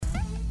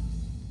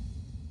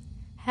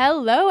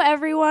Hello,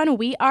 everyone.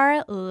 We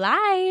are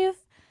live.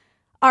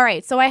 All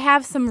right, so I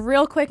have some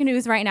real quick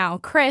news right now.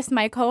 Chris,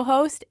 my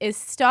co-host, is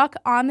stuck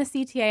on the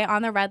CTA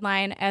on the Red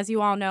Line. As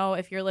you all know,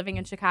 if you're living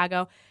in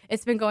Chicago,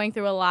 it's been going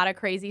through a lot of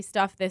crazy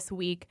stuff this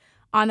week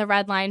on the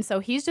Red Line. So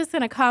he's just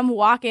going to come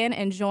walk in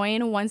and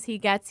join once he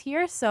gets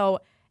here. So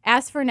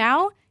as for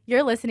now,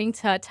 you're listening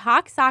to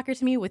Talk Soccer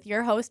to Me with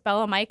your host,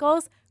 Bella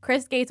Michaels.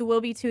 Chris Gates will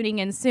be tuning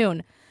in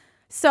soon.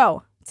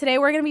 So today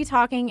we're going to be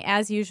talking,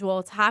 as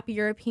usual, top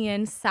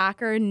European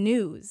soccer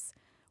news.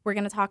 We're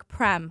going to talk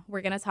Prem.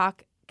 We're going to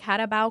talk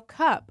Carabao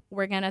Cup.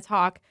 We're going to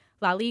talk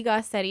La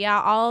Liga, Serie A,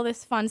 all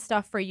this fun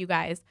stuff for you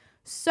guys.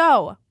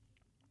 So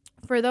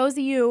for those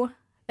of you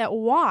that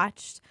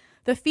watched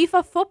the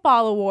FIFA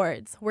Football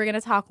Awards, we're going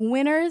to talk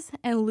winners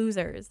and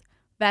losers,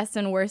 best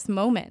and worst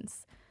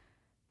moments.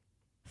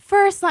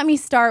 First, let me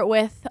start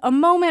with a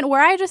moment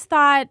where I just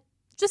thought,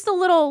 just a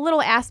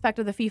little aspect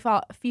of the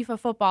FIFA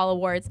Football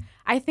Awards,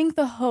 I think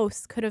the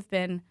hosts could have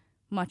been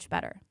much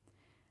better.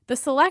 The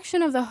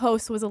selection of the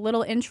hosts was a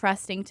little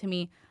interesting to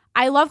me.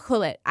 I love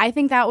Gullit. I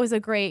think that was a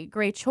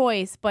great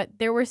choice, but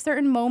there were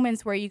certain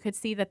moments where you could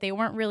see that they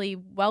weren't really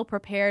well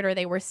prepared or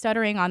they were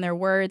stuttering on their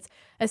words,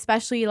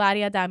 especially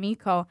Ilaria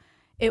D'Amico.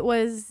 It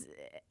was,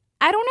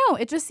 I don't know,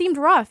 it just seemed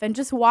rough. And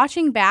just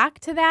watching back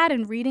to that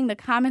and reading the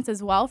comments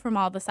as well from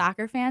all the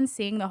soccer fans,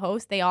 seeing the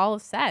host, they all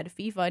have said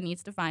FIFA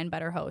needs to find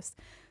better hosts.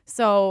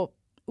 So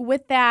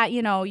with that,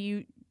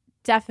 you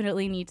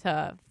definitely need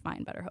to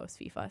find better hosts,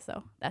 FIFA.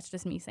 So that's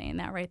just me saying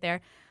that right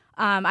there.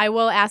 I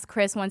will ask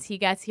Chris once he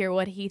gets here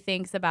what he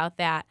thinks about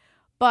that.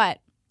 But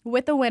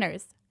with the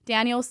winners,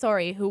 Daniel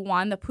Sori, who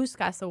won the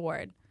Puskás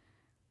Award,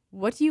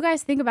 what do you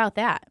guys think about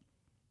that?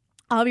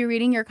 I'll be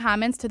reading your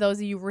comments to those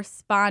of you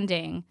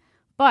responding.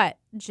 But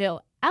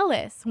Jill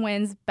Ellis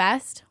wins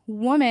Best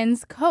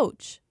Women's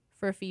Coach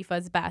for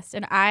FIFA's Best.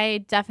 And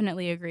I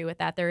definitely agree with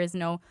that. There is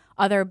no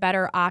other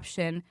better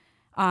option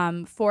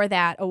for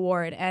that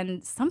award.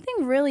 And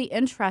something really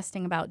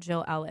interesting about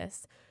Jill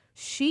Ellis,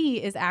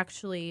 she is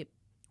actually,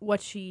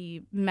 what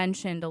she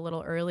mentioned a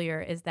little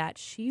earlier is that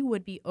she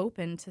would be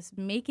open to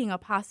making a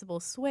possible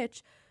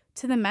switch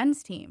to the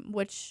men's team,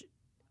 which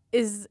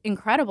is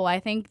incredible. I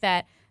think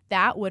that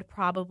would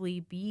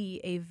probably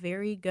be a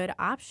very good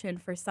option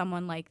for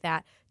someone like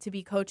that to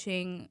be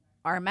coaching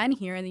our men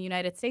here in the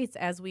United States.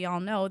 As we all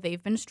know,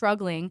 they've been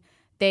struggling.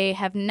 They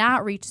have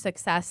not reached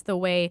success the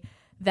way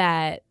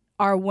that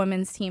our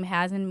women's team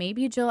has, and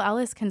maybe Jill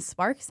Ellis can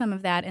spark some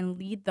of that and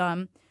lead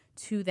them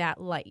to that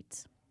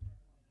light.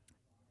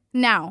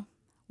 Now,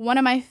 one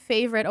of my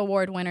favorite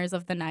award winners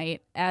of the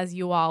night, as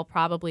you all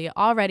probably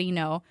already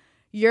know,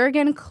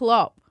 Jurgen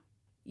Klopp.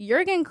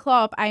 Jurgen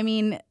Klopp, I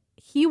mean,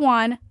 he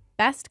won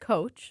Best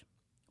Coach,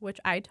 which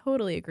I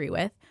totally agree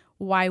with.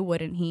 Why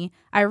wouldn't he?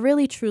 I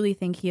really, truly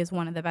think he is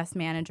one of the best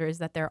managers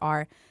that there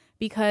are,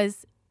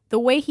 because the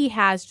way he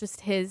has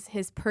just his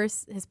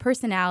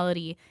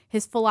personality,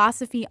 his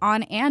philosophy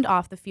on and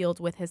off the field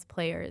with his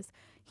players.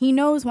 He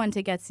knows when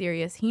to get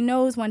serious. He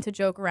knows when to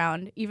joke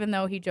around, even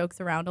though he jokes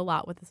around a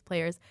lot with his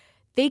players.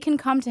 They can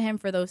come to him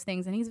for those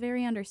things, and he's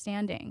very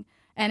understanding.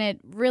 And it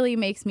really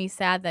makes me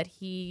sad that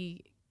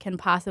he can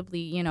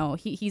possibly,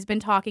 he's been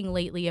talking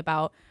lately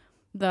about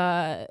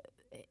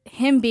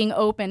him being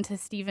open to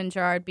Steven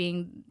Gerrard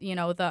being,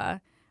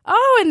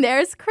 and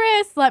there's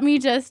Chris. Let me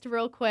just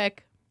real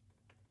quick,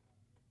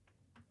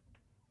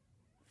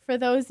 for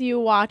those of you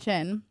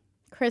watching,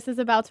 Chris is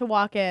about to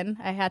walk in.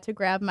 I had to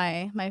grab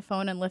my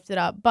phone and lift it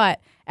up.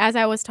 But as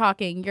I was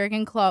talking,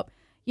 Jurgen Klopp,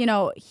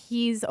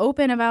 he's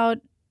open about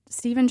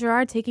Steven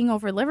Gerrard taking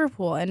over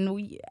Liverpool.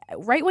 And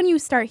right when you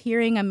start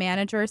hearing a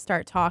manager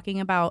start talking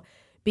about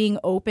being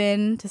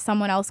open to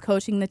someone else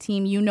coaching the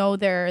team,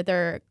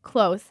 they're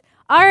close.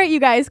 All right, you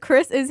guys,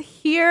 Chris is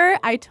here.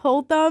 I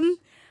told them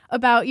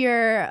about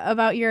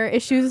your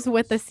issues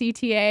with the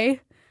CTA.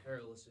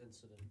 Perilous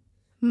incident.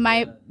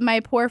 My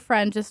poor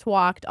friend just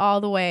walked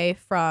all the way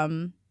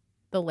from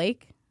the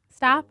lake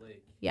stop.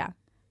 Yeah.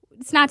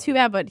 It's not too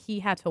bad, but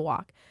he had to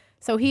walk.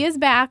 So he is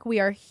back. We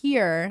are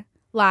here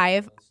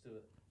live. Let's do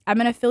it. I'm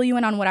going to fill you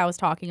in on what I was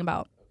talking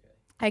about. Okay.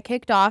 I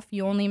kicked off.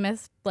 You only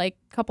missed like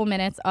a couple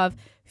minutes of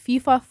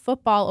FIFA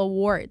Football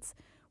Awards.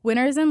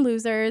 Winners and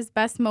losers,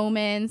 best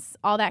moments,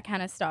 all that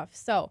kind of stuff.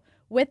 So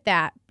with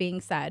that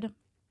being said,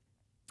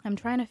 I'm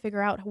trying to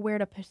figure out where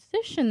to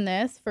position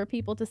this for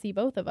people to see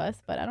both of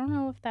us, but I don't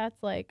know if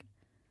that's like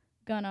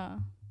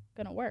gonna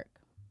work.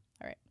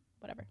 All right,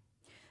 whatever.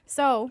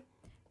 So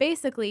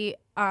basically,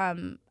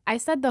 I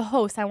said the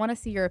hosts, I want to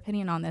see your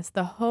opinion on this.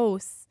 The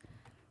hosts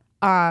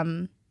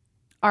are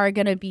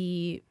gonna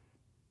be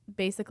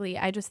basically,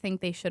 I just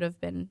think they should have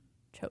been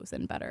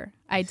chosen better.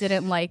 I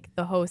didn't like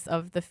the host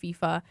of the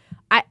FIFA.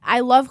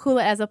 I love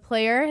Gullit as a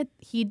player.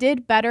 He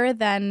did better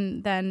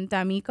than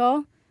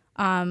D'Amico,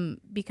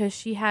 because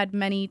she had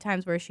many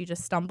times where she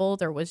just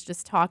stumbled or was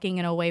just talking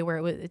in a way where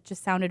it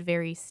just sounded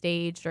very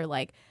staged or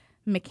like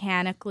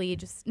mechanically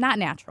just not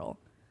natural.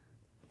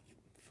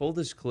 Full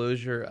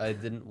disclosure, I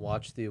didn't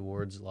watch the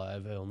awards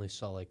live. I only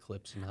saw like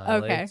clips and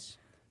highlights.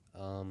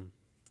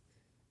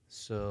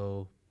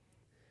 So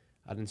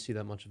I didn't see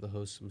that much of the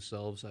hosts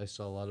themselves. I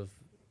saw a lot of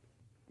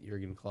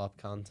Jurgen Klopp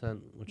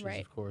content, which is,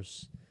 of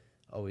course,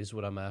 always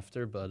what I'm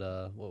after.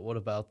 But what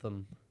about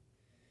them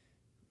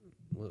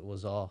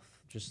was off?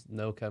 Just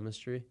no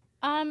chemistry?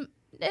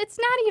 It's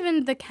not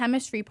even the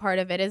chemistry part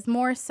of it. It's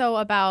more so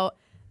about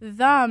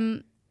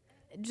them,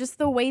 just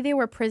the way they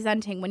were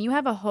presenting. When you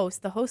have a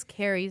host, the host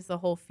carries the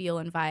whole feel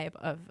and vibe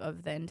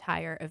of the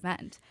entire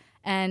event.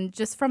 And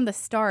just from the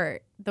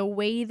start, the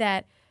way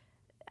that,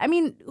 I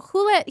mean,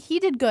 he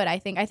did good, I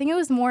think. I think it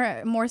was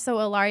more so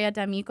Ilaria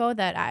D'Amico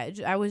that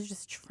I was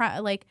just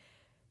trying, like,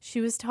 she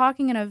was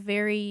talking in a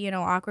very,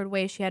 awkward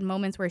way. She had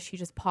moments where she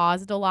just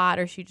paused a lot,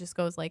 or she just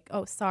goes like,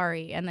 oh,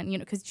 sorry. And then,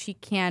 because she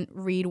can't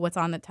read what's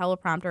on the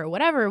teleprompter or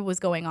whatever was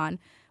going on.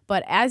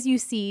 But as you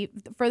see,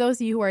 for those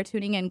of you who are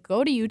tuning in,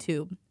 go to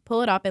YouTube,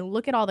 pull it up, and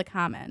look at all the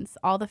comments.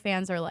 All the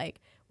fans are like,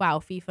 wow,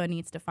 FIFA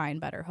needs to find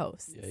better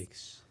hosts.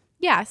 Yikes.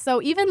 Yeah,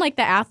 so even like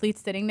the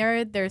athletes sitting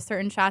there's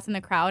certain shots in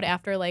the crowd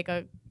after like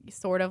a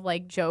sort of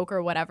like joke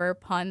or whatever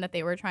pun that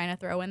they were trying to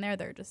throw in there.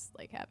 They're just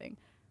like having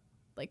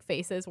like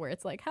faces where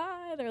it's like,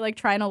 hi, they're like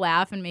trying to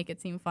laugh and make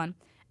it seem fun.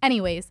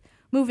 Anyways,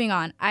 moving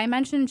on. I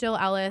mentioned Jill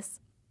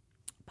Ellis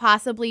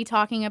possibly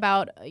talking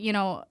about,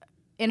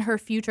 in her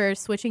future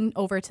switching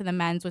over to the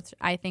men's, which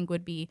I think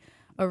would be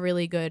a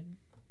really good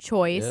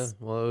choice. Yeah,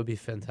 well, it would be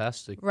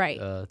fantastic, right?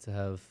 To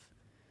have,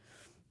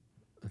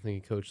 I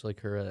think, a coach like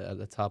her at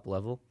the top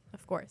level.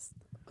 Of course.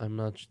 I'm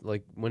not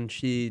like when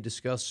she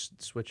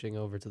discussed switching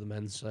over to the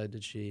men's side.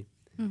 Did she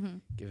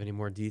give any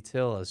more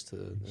detail as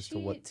to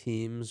what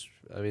teams?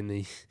 I mean,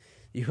 the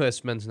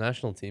U.S. men's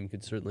national team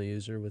could certainly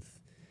use her with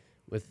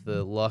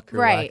the luck or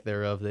lack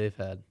thereof they've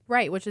had.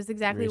 Right, which is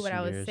exactly what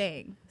I was years.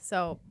 saying.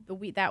 So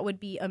that would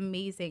be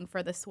amazing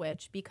for the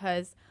switch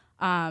because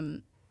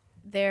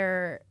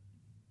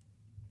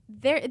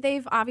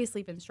they've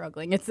obviously been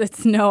struggling.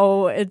 It's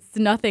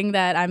nothing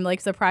that I'm like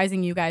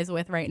surprising you guys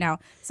with right now.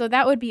 So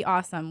that would be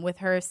awesome with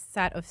her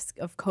set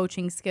of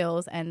coaching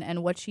skills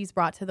and what she's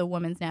brought to the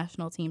women's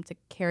national team to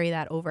carry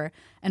that over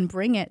and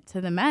bring it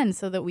to the men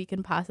so that we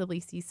can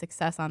possibly see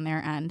success on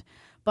their end.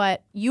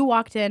 But you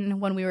walked in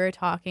when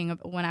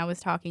I was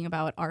talking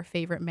about our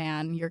favorite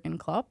man, Jurgen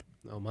Klopp.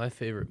 Oh, my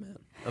favorite man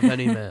of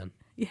any man.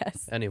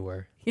 Yes.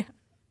 Anywhere. Yeah.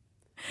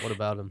 What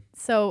about him?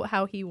 So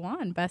how he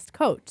won Best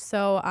Coach.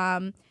 So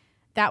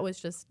that was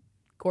just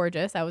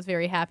gorgeous. I was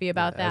very happy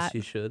about that. As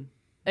he should.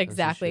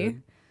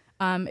 Exactly.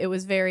 It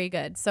was very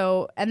good.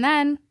 So, and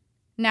then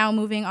now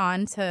moving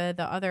on to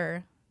the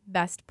other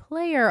Best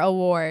Player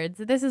awards.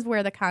 This is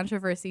where the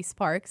controversy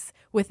sparks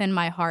within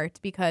my heart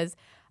because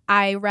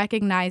I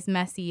recognize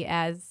Messi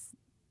as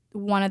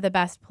one of the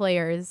best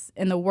players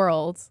in the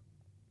world,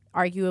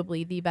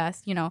 arguably the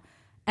best,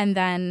 and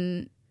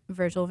then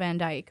Virgil van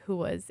Dijk, who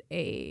was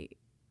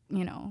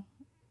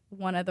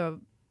one of the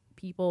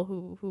people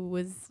who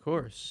was, of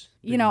course,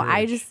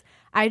 I just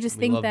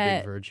think love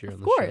that, Big Verge here of on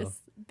the course, show.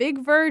 Big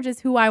Verge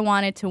is who I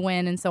wanted to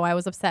win, and so I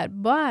was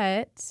upset.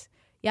 But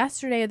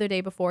yesterday or the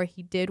day before,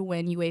 he did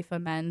win UEFA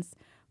Men's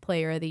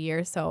Player of the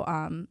Year, so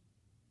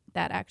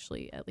that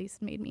actually at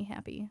least made me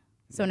happy.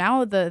 So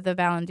now the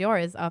Ballon d'Or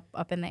is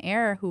up in the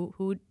air.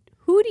 Who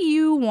do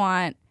you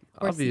want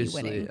or see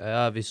winning? I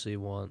obviously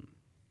want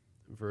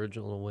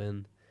Virgil to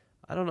win.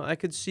 I don't know. I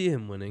could see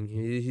him winning.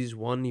 He's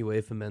won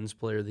UEFA Men's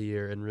Player of the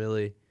Year, and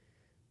really,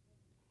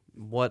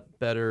 what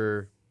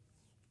better?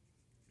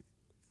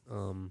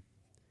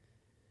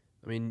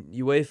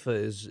 UEFA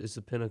is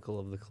the pinnacle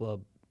of the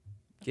club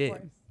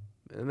game,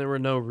 and there were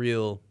no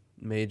real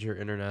major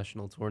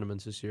international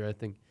tournaments this year. I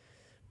think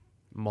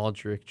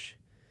Modric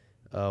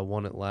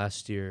won it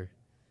last year.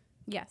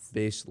 Yes.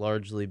 Based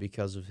largely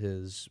because of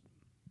his.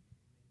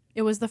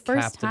 It was the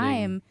first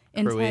time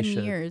in Croatia.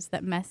 10 years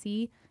that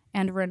Messi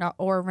and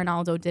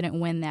Ronaldo didn't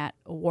win that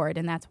award,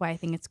 and that's why I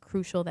think it's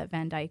crucial that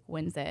Van Dijk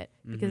wins it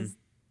because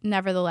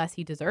nevertheless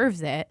he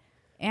deserves it,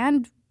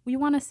 and we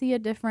want to see a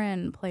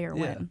different player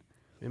win.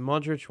 I mean,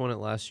 Modric won it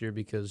last year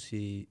because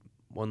he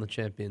won the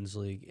Champions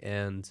League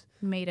and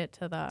made it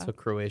took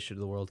Croatia to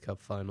the World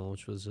Cup final,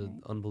 which was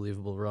an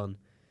unbelievable run.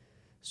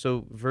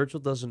 So Virgil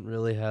doesn't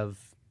really have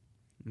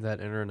that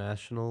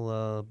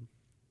international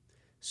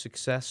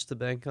success to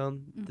bank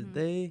on. Did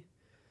they?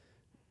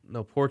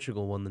 No,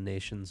 Portugal won the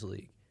Nations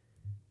League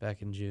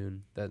back in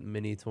June, that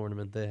mini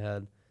tournament they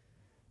had.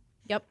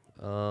 Yep.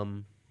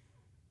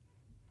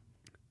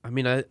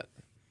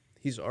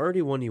 He's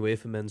already won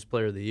UEFA Men's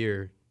Player of the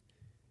Year.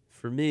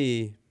 For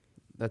me,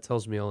 that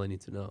tells me all I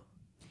need to know.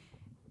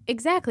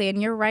 Exactly,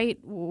 and you're right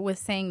with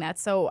saying that.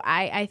 So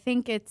I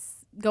think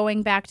it's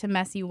going back to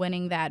Messi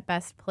winning that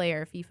best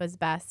player, FIFA's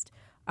best.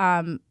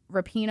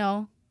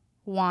 Rapinoe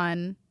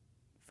won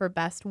for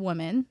best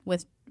woman,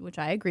 which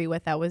I agree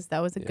with. That was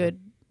a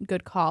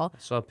good call. I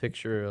saw a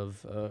picture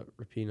of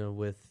Rapinoe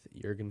with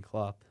Jurgen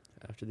Klopp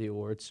after the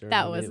awards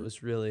ceremony. It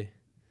was really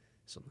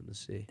something to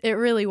see. It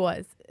really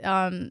was.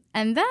 And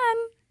then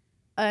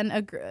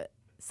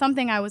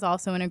something I was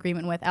also in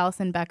agreement with,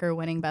 Alison Becker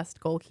winning best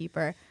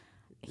goalkeeper.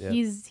 Yeah.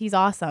 He's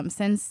awesome.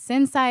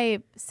 Since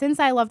I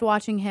loved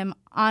watching him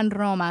on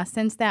Roma,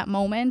 since that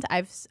moment,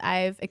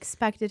 I've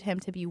expected him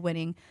to be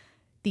winning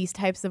these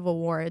types of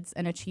awards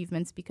and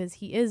achievements because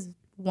he is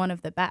one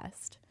of the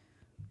best.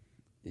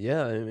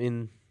 Yeah, I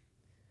mean,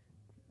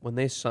 when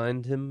they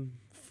signed him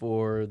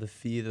for the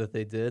fee that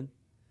they did,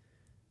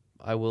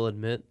 I will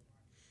admit,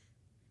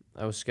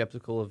 I was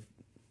skeptical of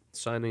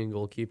signing a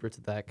goalkeeper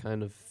to that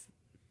kind of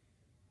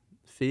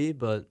fee,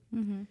 but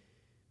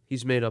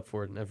he's made up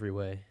for it in every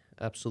way.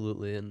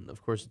 Absolutely. And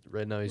of course,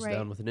 right now he's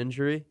down with an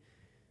injury,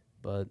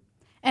 but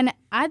and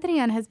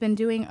Adrian has been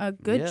doing a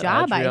good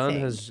job, Adrian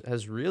I think.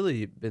 has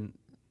really been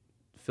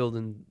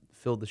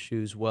filled the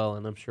shoes well,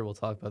 and I'm sure we'll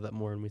talk about that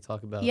more when we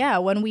talk about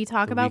when we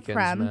talk the about weekend's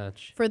Prem.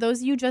 match. For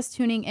those of you just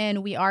tuning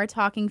in, we are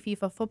talking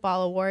FIFA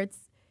Football Awards.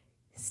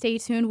 Stay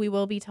tuned. We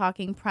will be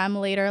talking Prem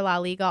later, La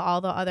Liga,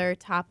 all the other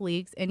top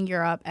leagues in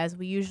Europe as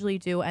we usually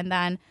do, and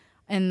then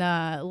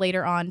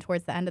later on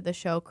towards the end of the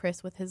show,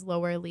 Chris with his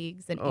lower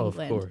leagues in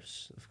England.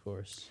 Of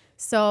course.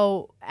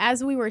 So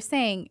as we were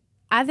saying,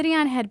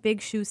 Adrian had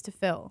big shoes to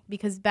fill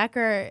because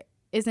Becker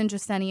isn't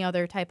just any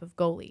other type of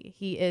goalie.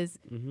 He is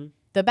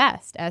the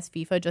best, as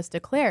FIFA just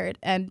declared,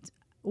 and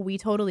we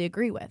totally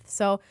agree with.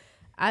 So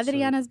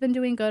Adrian has been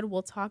doing good.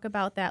 We'll talk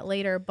about that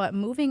later. But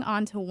moving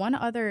on to one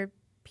other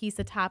piece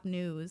of top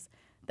news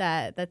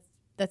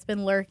that's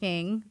been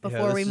lurking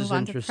before we move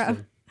on to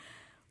Prem.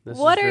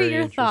 What are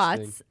your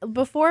thoughts?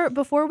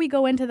 Before we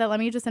go into that, let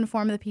me just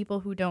inform the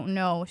people who don't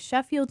know.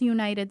 Sheffield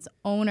United's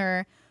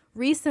owner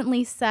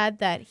recently said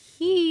that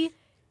he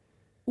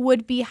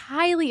would be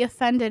highly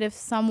offended if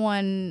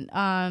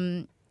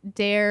someone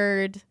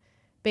dared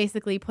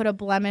basically put a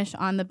blemish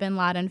on the Bin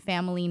Laden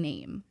family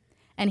name.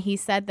 And he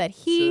said that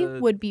he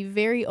would be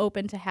very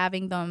open to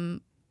having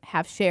them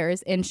have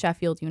shares in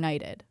Sheffield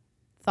United.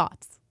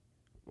 Thoughts?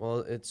 Well,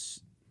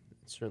 it's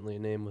certainly a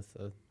name with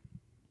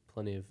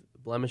plenty of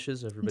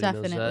blemishes. Everybody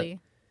knows that.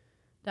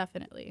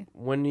 Definitely.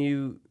 When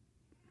you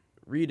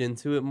read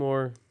into it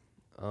more,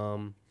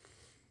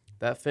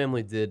 that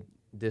family did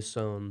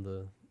disown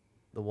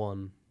the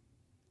one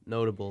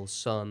notable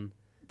son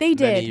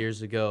many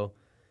years ago.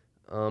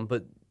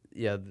 But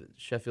yeah,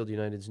 Sheffield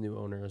United's new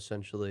owner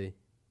essentially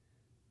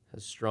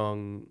has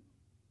strong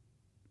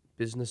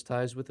business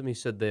ties with him. He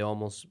said they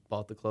almost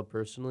bought the club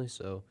personally,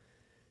 so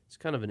it's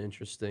kind of an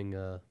interesting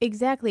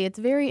exactly. It's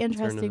very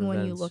interesting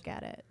when you look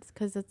at it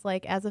because it's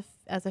like as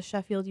a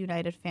Sheffield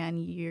United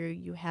fan,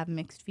 you have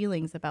mixed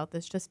feelings about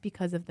this just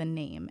because of the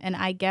name. And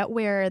I get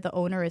where the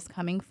owner is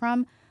coming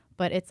from,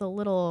 but it's a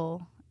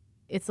little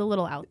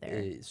out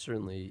there.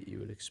 Certainly, you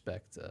would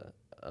expect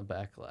a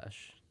backlash.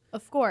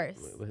 Of course.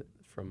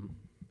 From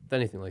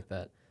anything like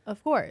that.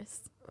 Of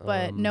course.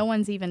 But no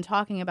one's even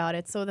talking about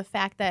it. So the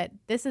fact that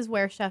this is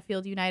where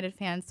Sheffield United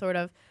fans sort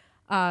of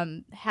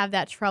have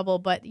that trouble,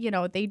 but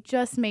they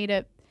just made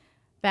it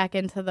back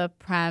into the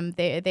Prem.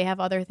 They have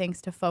other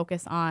things to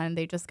focus on.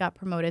 They just got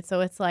promoted.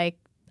 So it's like,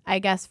 I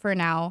guess for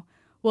now,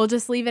 we'll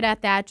just leave it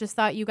at that. Just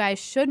thought you guys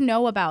should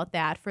know about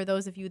that. For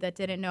those of you that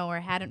didn't know or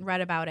hadn't read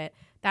about it,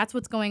 that's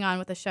what's going on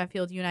with the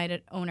Sheffield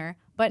United owner.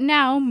 But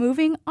now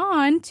moving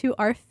on to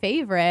our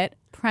favorite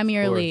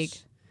Premier League.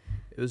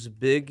 It was a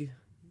big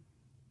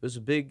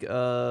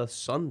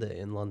Sunday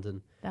in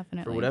London.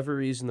 Definitely. For whatever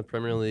reason, the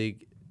Premier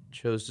League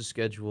chose to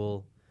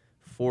schedule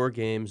 4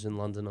 games in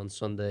London on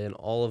Sunday, and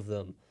all of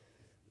them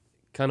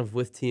kind of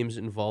with teams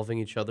involving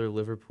each other.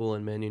 Liverpool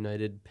and Man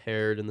United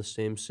paired in the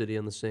same city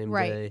on the same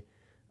day.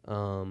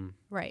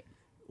 Right.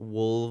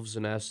 Wolves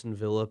and Aston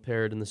Villa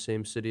paired in the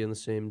same city on the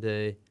same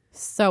day.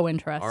 So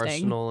interesting.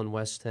 Arsenal and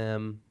West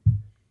Ham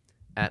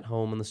at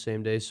home on the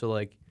same day. So,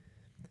 like,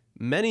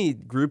 many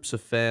groups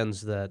of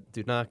fans that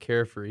do not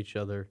care for each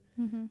other.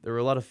 There were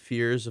a lot of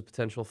fears of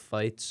potential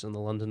fights in the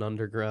London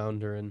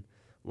Underground or in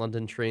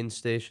London train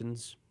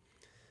stations.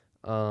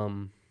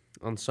 On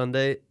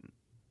Sunday,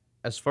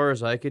 as far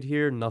as I could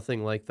hear,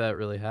 nothing like that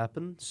really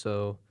happened.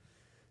 So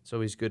it's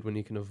always good when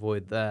you can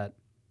avoid that.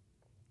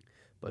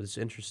 But it's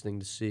interesting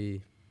to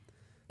see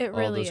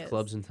all those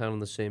clubs in town on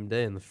the same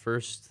day. And the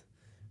first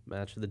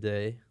match of the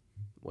day,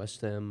 West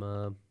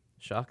Ham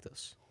shocked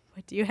us.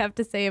 What do you have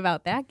to say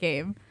about that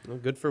game? Well,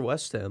 good for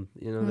West Ham.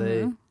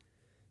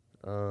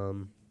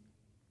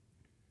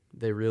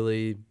 They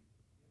really,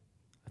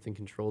 I think,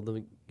 controlled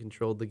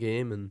the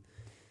game, and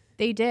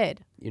they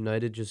did.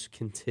 United just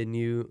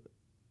continue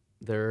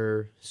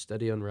their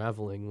steady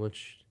unraveling,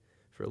 which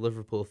for a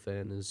Liverpool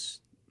fan is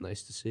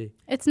nice to see.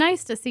 It's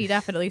nice to see,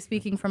 definitely.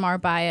 Speaking from our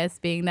bias,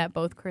 being that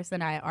both Chris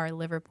and I are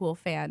Liverpool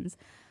fans.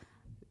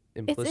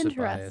 Implicit it's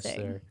bias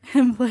interesting. there.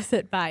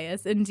 Implicit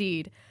bias,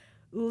 indeed.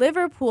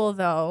 Liverpool,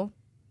 though,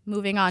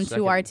 moving on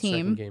to our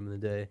team. Second game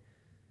of the day.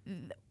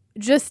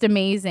 Just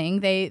amazing.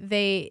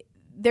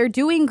 They're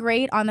doing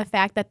great on the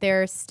fact that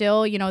they're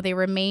still, they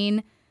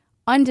remain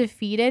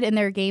undefeated in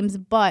their games.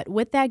 But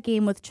with that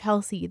game with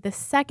Chelsea, the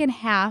second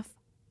half,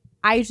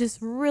 I just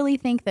really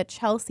think that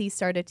Chelsea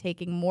started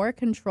taking more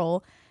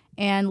control,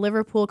 and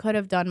Liverpool could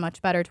have done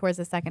much better towards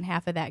the second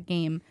half of that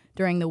game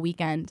during the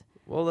weekend.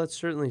 Well, that's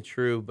certainly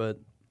true, but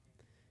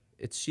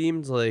it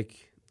seemed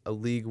like a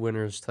league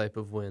winners type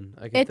of win.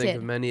 I can It think did.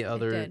 of many It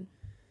other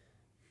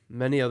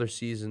did.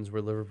 seasons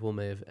where Liverpool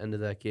may have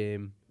ended that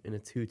game in a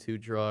 2-2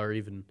 draw or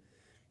even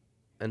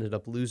ended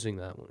up losing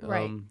that one.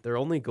 Right. Their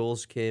only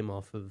goals came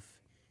off of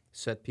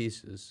set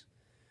pieces,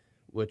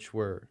 which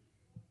were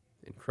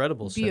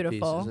incredible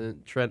Beautiful. set pieces.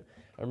 And Trent,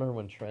 I remember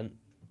when Trent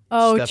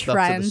Oh, stepped up to the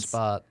Trent.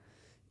 spot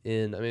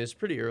in, I mean, it's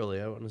pretty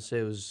early. I want to say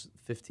it was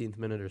 15th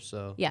minute or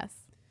so. Yes.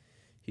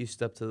 He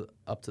stepped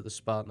up to the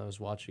spot, and I was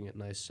watching it,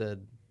 and I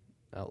said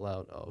out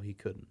loud, "Oh, he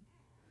couldn't,"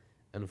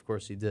 and of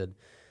course he did.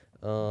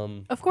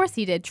 Of course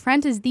he did.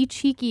 Trent is the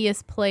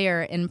cheekiest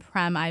player in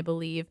Prem, I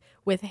believe,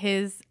 with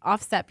his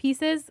offset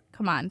pieces.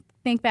 Come on,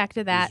 think back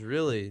to that He's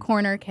really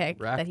corner kick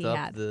that racked he up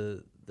had.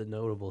 the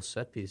notable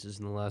set pieces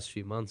in the last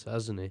few months,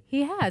 hasn't he?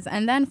 He has.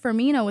 And then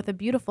Firmino with a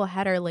beautiful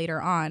header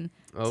later on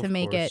Of to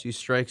make course. it. He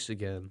strikes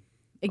again.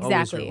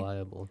 Exactly. Always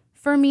reliable.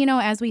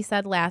 Firmino, as we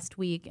said last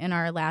week in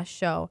our last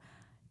show,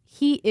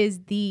 he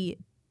is the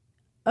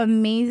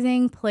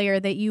amazing player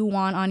that you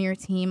want on your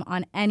team,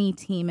 on any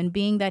team. And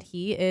being that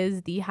he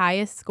is the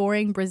highest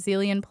scoring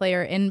Brazilian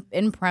player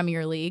in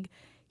Premier League,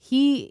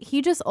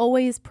 he just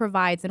always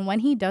provides. And when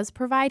he does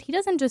provide, he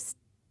doesn't just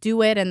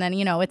do it and then,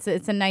 it's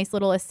a nice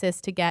little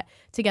assist to get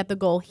the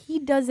goal. He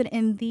does it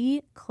in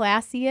the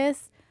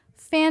classiest,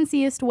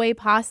 fanciest way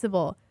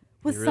possible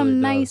with He some really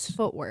nice does.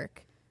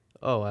 footwork.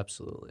 Oh,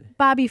 absolutely.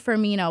 Bobby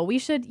Firmino. We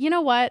should, you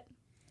know what?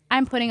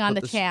 I'm putting on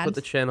the chant. Put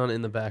the chant on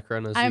in the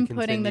background as I'm we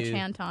putting the continue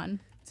chant on.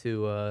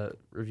 to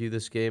review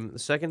this game. The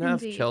second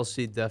half, Indeed.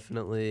 Chelsea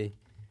definitely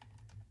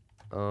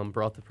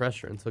brought the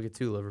pressure and took it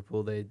to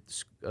Liverpool. They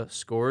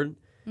scored.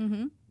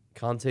 Mm-hmm.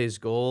 Conte's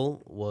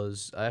goal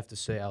was, I have to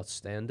say,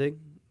 outstanding.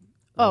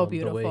 Oh, The way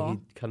beautiful. he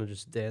kind of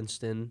just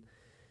danced in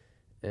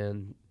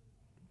and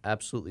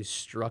absolutely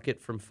struck it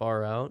from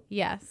far out.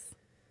 Yes.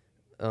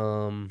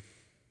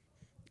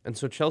 And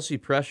so Chelsea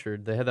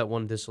pressured. They had that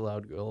one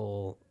disallowed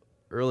goal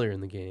earlier in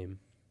the game.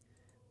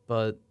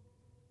 But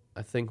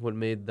I think what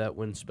made that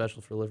win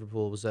special for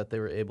Liverpool was that they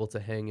were able to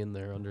hang in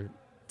there under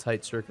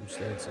tight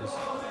circumstances.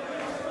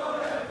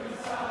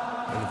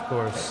 And of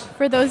course,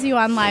 For those of you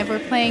on live, we're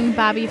playing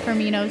Bobby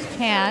Firmino's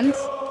chant.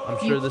 I'm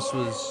sure this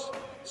was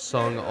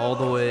sung all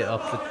the way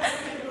up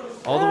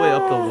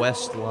the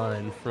west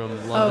line from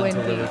London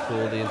to indeed.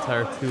 Liverpool the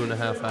entire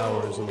 2.5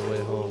 hours on the way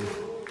home.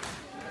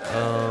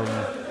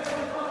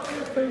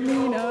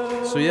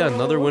 Firmino. So yeah,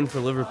 another win for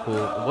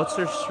Liverpool. What's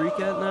their streak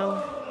at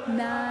now?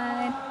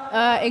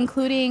 9.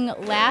 Including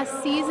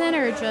last season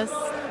or just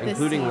this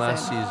Including season?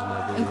 last season,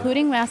 I believe.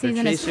 Including last They're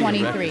season is chasing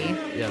a 23.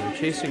 record. Yeah, they're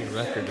chasing a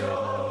record right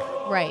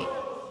now.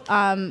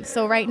 Right.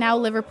 So right now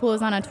Liverpool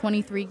is on a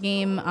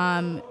 23-game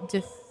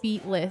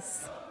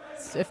defeatless,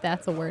 if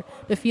that's a word,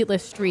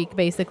 defeatless streak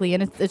basically,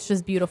 and it's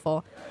just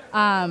beautiful.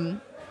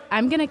 I'm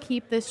gonna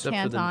keep this Except for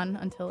chant the- on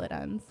until it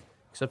ends.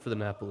 Except for the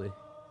Napoli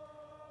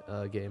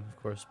game,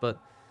 of course. But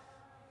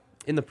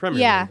in the Premier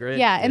Yeah, League, right?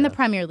 yeah, in the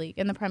Premier League.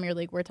 In the Premier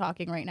League, we're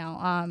talking right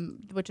now,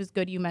 which is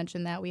good you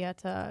mentioned that. We had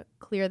to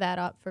clear that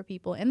up for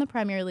people. In the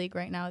Premier League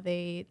right now,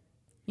 they,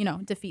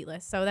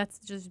 defeatless. So that's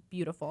just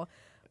beautiful.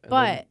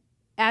 But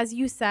as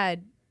you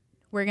said,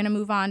 we're going to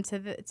move on to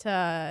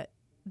the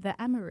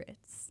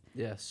Emirates.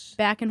 Yes.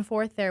 Back and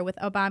forth there with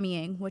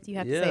Aubameyang. What do you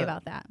have to say Yeah.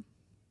 about that?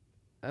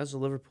 As the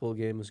Liverpool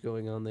game was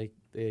going on,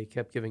 they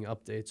kept giving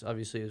updates.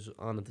 Obviously, it was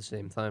on at the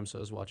same time, so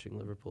I was watching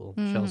Liverpool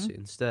Chelsea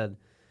instead.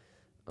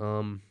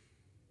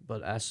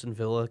 But Aston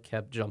Villa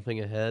kept jumping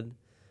ahead.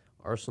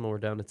 Arsenal were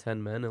down to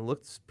 10 men. It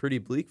looked pretty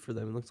bleak for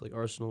them. It looked like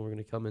Arsenal were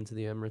going to come into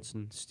the Emirates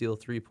and steal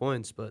 3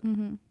 points. But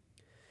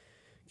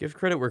give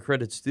credit where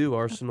credit's due.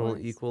 Arsenal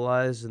course.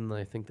 equalized in,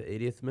 I think, the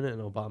 80th minute,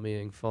 and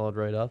Aubameyang followed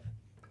right up.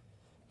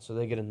 So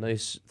they get a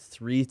nice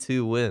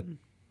 3-2 win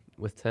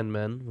with 10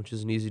 men, which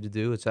isn't easy to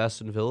do. It's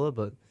Aston Villa,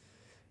 but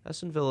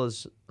Aston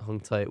Villa's hung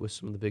tight with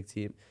some of the big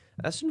team.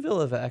 Aston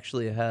Villa have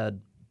actually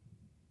had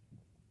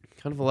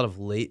kind of a lot of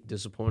late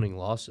disappointing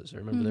losses. I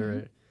remember they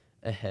were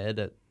ahead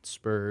at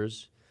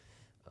Spurs.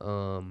 They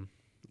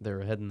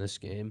were ahead in this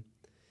game.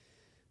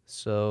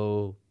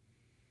 So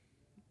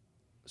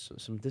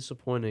some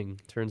disappointing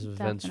turns of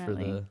events for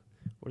Definitely. the,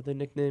 what are they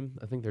nicknamed?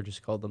 I think they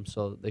call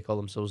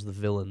themselves the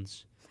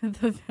Villains.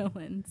 The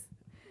villains.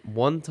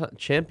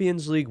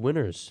 Champions League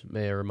winners,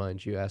 may I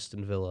remind you,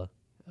 Aston Villa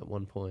at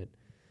one point.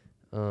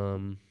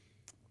 Very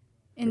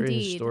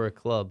Indeed. historic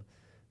club,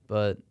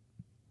 but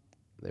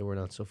they were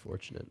not so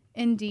fortunate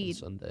on Indeed.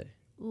 Sunday.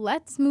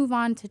 Let's move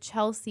on to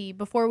Chelsea.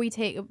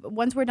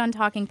 Once we're done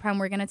talking Prem,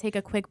 we're going to take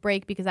a quick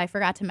break because I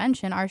forgot to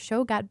mention our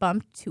show got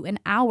bumped to an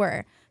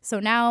hour. So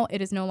now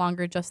it is no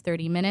longer just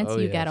 30 minutes. Oh,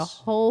 You get a yes.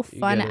 whole You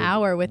fun get a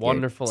hour with your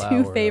wonderful two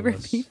hour on favorite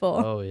this. people.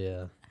 Oh,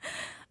 yeah.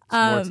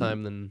 It's more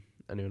time than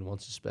anyone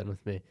wants to spend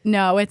with me.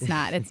 No, it's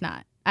not. It's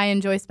not. I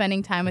enjoy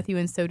spending time with you,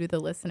 and so do the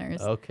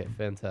listeners. Okay,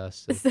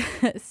 fantastic.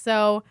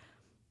 So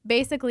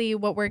basically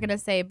what we're going to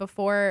say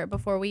before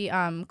we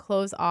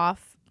close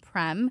off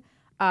Prem,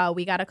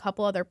 we got a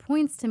couple other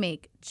points to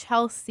make.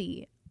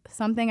 Chelsea,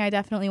 something I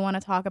definitely want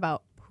to talk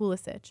about.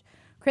 Pulisic.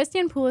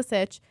 Christian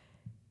Pulisic,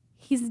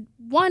 he's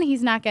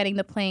not getting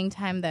the playing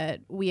time that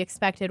we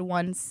expected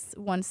once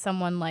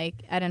someone like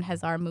Eden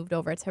Hazard moved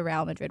over to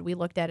Real Madrid. We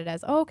looked at it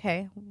as,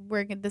 okay,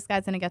 this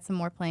guy's going to get some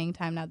more playing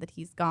time now that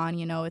he's gone.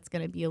 It's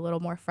going to be a little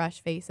more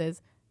fresh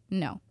faces.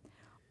 No.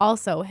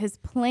 Also, his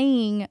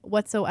playing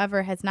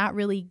whatsoever has not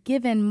really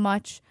given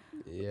much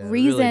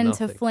reason really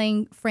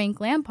to Frank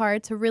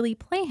Lampard to really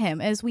play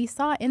him, as we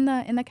saw in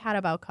the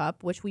Carabao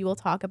Cup, which we will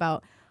talk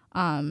about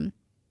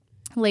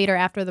later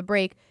after the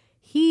break.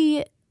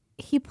 He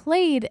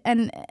played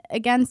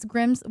against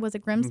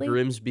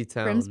Grimsby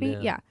Town.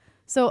 Yeah.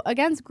 So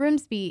against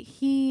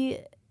Grimsby,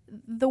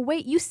 the way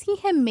you see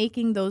him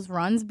making those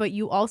runs, but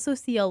you also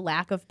see a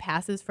lack of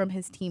passes from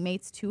his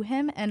teammates to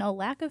him and a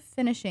lack of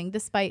finishing,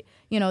 despite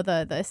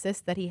the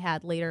assist that he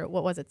had later.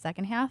 What was it,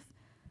 second half?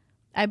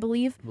 I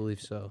believe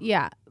so.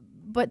 Yeah,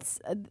 but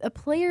a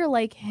player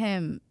like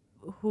him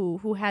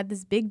who had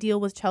this big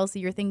deal with Chelsea,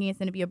 you're thinking it's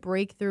going to be a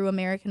breakthrough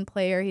American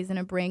player. He's going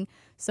to bring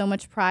so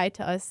much pride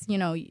to us,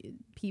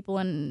 people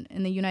in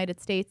the United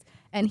States,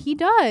 and he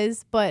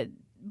does. But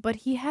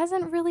he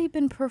hasn't really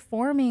been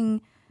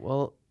performing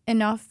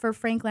enough for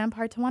Frank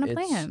Lampard to want to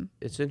play him.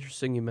 It's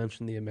interesting you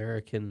mentioned the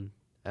American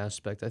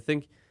aspect. I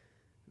think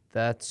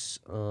that's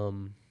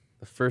the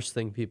first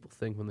thing people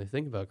think when they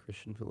think about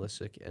Christian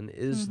Pulisic, and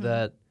is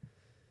that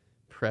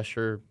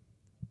pressure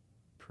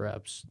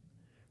perhaps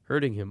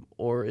hurting him,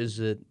 or is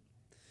it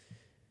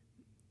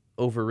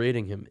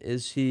overrating him?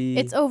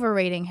 It's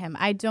overrating him.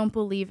 I don't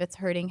believe it's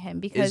hurting him,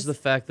 because is the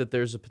fact that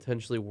there's a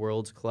potentially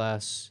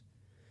world-class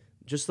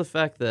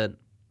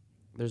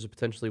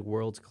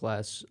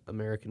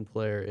American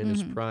player in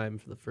his prime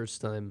for the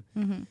first time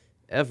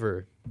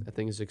ever, I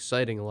think is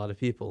exciting a lot of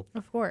people.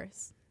 Of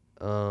course.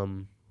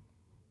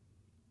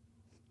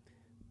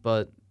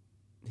 But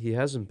he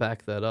hasn't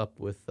backed that up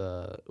with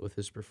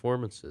his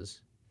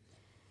performances.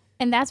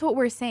 And that's what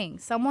we're saying.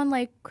 Someone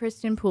like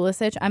Christian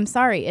Pulisic, I'm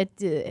sorry,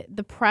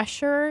 the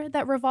pressure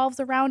that revolves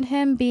around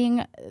him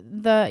being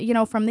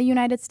from the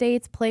United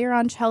States, player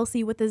on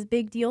Chelsea with this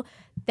big deal,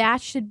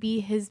 that should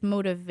be his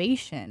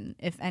motivation,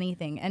 if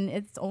anything. And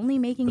it's only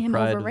making him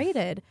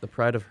overrated. The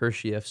pride of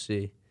Hershey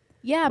FC.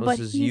 Yeah, but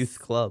his youth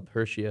club,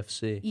 Hershey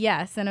FC.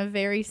 Yes, in a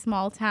very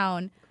small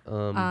town.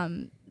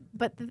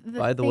 But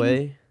by the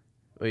way,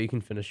 you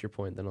can finish your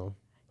point, then I'll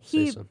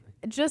say something.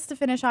 Just to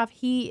finish off,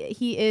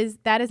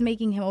 that is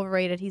making him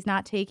overrated. He's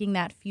not taking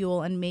that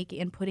fuel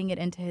and putting it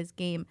into his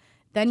game.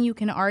 Then you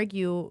can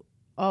argue,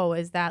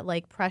 is that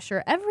like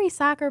pressure? Every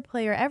soccer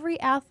player, every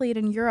athlete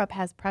in Europe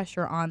has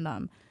pressure on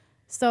them.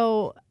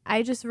 So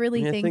I just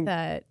really think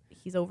that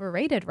he's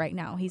overrated right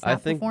now. He's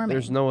not performing.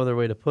 There's no other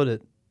way to put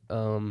it.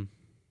 I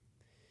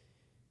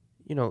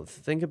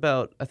think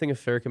a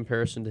fair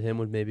comparison to him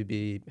would maybe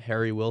be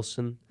Harry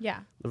Wilson. Yeah.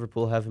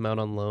 Liverpool have him out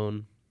on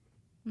loan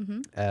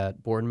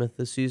at Bournemouth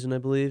this season, I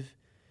believe.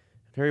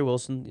 Harry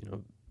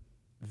Wilson,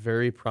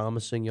 very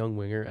promising young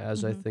winger,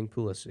 as I think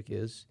Pulisic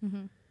is.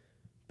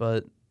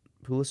 But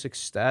Pulisic's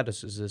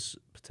status is this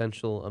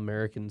potential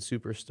American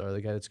superstar,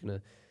 the guy that's going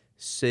to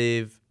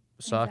save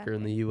soccer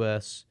in the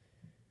U.S.,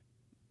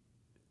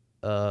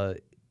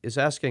 is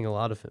asking a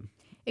lot of him.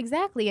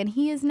 Exactly, and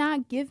he's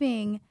not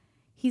giving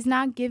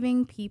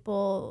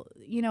people,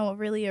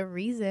 really a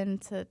reason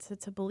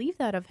to believe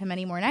that of him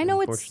anymore. And I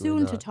know it's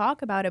soon to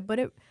talk about it, but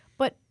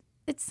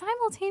it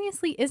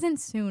simultaneously isn't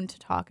soon to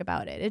talk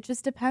about it. It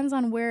just depends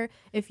on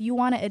if you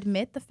want to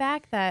admit the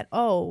fact that,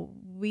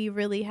 we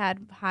really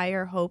had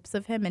higher hopes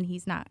of him and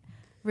he's not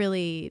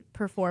really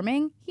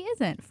performing. He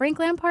isn't. Frank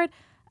Lampard,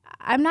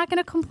 I'm not going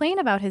to complain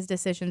about his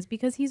decisions,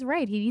 because he's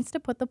right. He needs to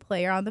put the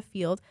player on the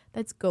field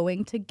that's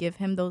going to give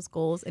him those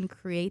goals and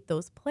create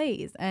those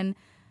plays. And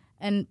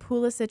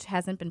Pulisic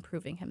hasn't been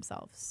proving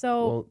himself.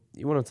 So,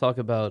 you want to talk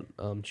about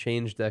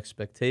changed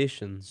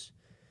expectations.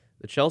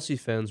 The Chelsea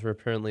fans were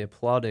apparently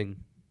applauding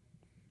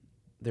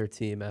their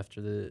team after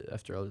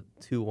a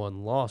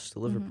 2-1 loss to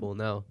Liverpool.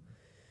 Now,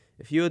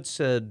 if you had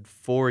said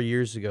 4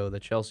 years ago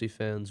that Chelsea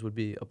fans would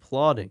be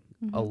applauding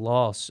a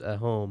loss at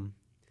home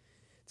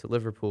to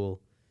Liverpool,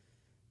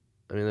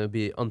 I mean, that would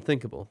be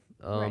unthinkable.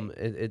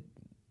 Right.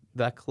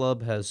 That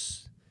club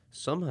has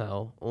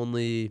somehow,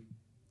 only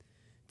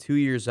 2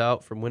 years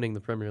out from winning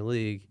the Premier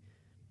League,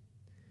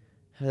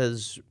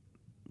 has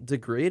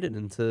degraded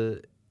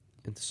into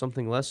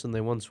something less than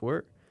they once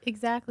were.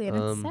 Exactly, and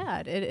it's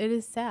sad. It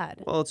is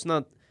sad. Well, it's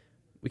not.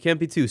 We can't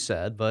be too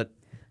sad, but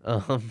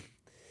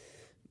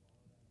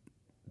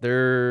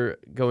they're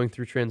going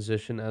through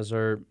transition, as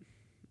are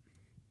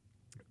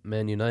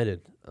Man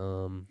United.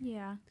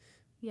 Yeah.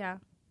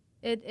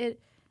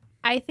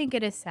 I think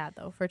it is sad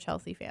though for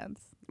Chelsea fans.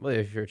 Well,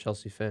 if you're a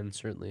Chelsea fan, it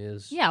certainly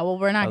is. Yeah, well,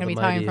 we're not going to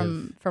be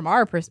talking from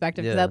our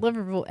perspective,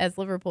 because as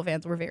Liverpool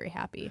fans, we're very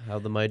happy. How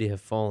the mighty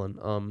have fallen.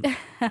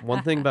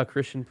 One thing about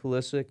Christian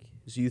Pulisic,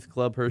 his youth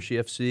club, Hershey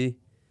FC,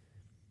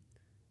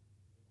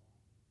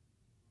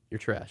 you're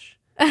trash.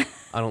 I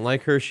don't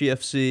like Hershey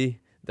FC.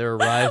 They're a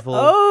rival.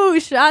 Oh,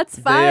 shots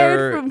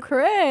fired from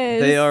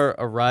Chris. They are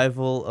a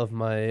rival of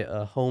my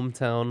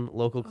hometown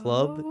local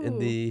club in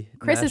the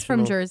Chris is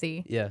from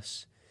Jersey.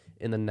 Yes.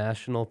 in the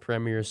National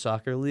Premier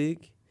Soccer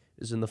League,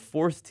 is in the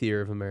 4th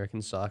tier of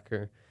American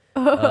soccer.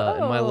 And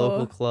my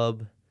local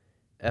club,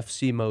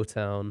 FC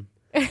Motown.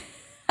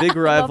 Big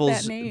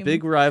rivals,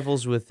 big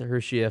rivals with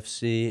Hershey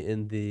FC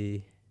in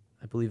the,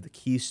 I believe, the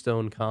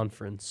Keystone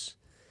Conference.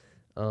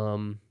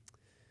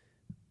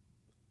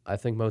 I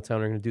think Motown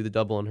are going to do the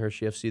double on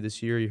Hershey FC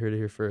this year. You heard it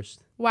here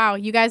first. Wow,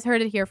 you guys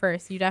heard it here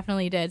first. You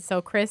definitely did.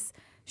 So Chris,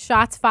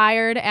 shots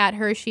fired at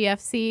Hershey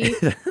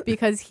FC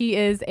because he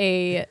is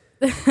an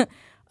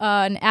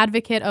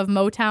advocate of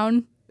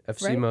Motown.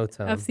 FC right?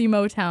 Motown. FC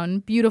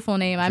Motown. Beautiful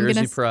name.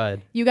 Jersey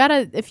Pride. You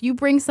gotta, if you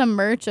bring some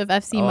merch of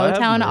FC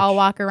Motown, I'll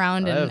walk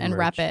around and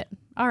rep it.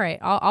 All right,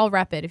 I'll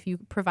rep it if you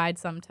provide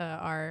some to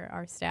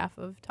our staff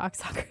of Talk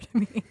Soccer to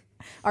me.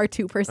 Our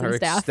 2-person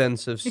staff. Our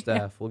extensive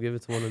staff. We'll give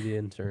it to one of the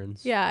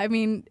interns. Yeah, I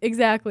mean,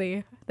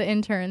 exactly. The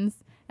interns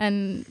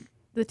and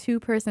the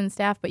 2-person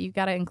staff, but you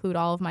got to include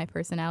all of my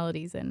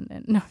personalities. And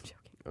no, I'm joking.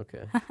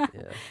 Okay,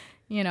 yeah.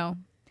 You know.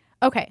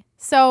 Okay,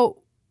 so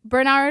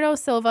Bernardo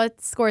Silva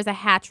scores a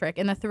hat trick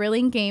in the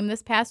thrilling game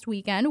this past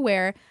weekend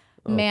where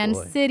Man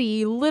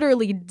City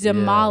literally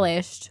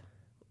demolished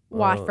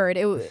Watford.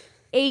 It was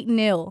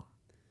 8-0.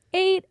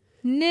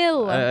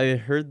 8-0. I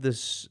heard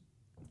this.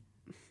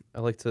 I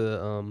like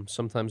to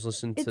sometimes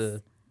listen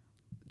to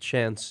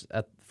chants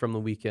from the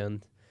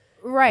weekend.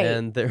 Right.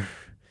 And they're,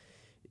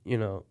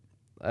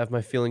 I have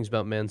my feelings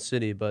about Man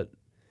City, but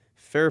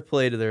fair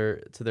play to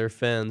their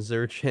fans.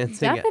 They're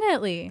chanting.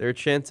 Definitely. They're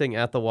chanting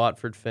at the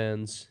Watford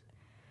fans.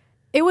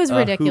 It was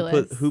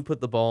ridiculous. Who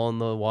put the ball in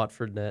the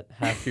Watford net?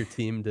 Half your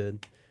team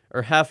did.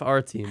 Or half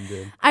our team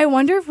did. I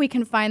wonder if we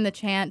can find the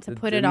chant to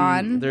put it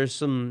on. There's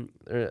some,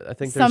 I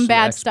think there's some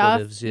bad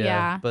expletives, stuff.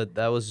 Yeah. But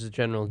that was the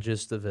general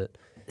gist of it.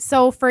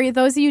 So for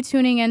those of you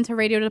tuning in to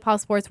Radio DePaul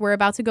Sports, we're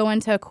about to go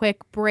into a quick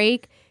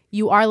break.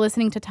 You are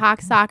listening to Talk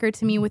Soccer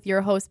to Me with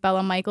your hosts,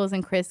 Bella Michaels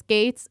and Chris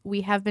Gates.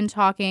 We have been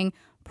talking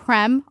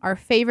Prem, our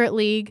favorite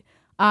league.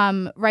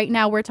 Right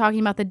now we're talking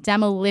about the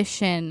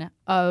demolition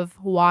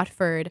of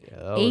Watford. Yeah,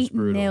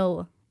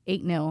 8-0.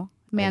 8-0.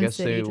 Man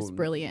City, just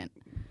brilliant.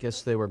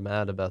 Guess they were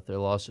mad about their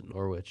loss at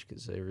Norwich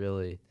because they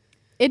really...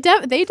 They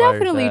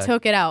definitely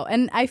took it out.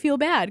 And I feel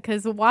bad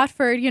because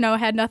Watford,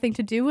 had nothing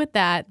to do with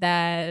that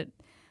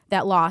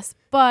loss.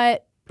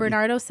 But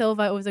Bernardo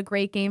Silva, it was a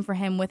great game for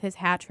him with his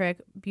hat trick.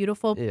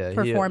 Beautiful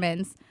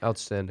performance.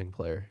 Outstanding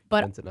player.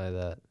 Can't deny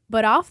that.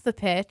 But off the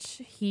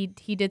pitch, he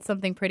did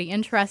something pretty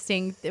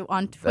interesting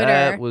on Twitter.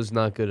 That was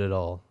not good at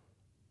all.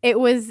 It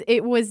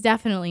was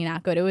definitely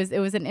not good. It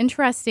was an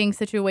interesting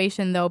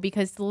situation though,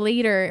 because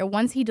later,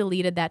 once he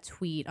deleted that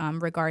tweet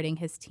regarding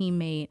his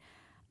teammate,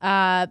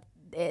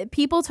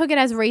 people took it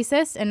as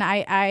racist, and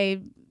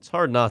it's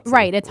hard not to.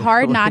 Right, it's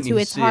hard not to.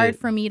 It's hard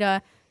for me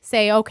to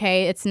say,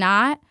 okay, it's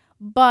not.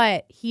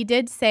 But he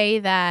did say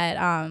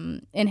that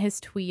in his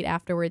tweet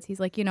afterwards,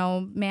 he's like,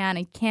 man,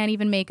 I can't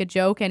even make a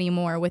joke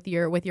anymore with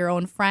your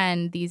own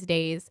friend these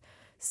days.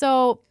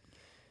 So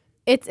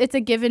it's a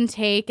give and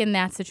take in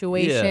that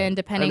situation,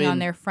 depending on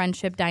their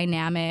friendship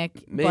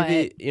dynamic.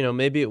 Maybe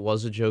maybe it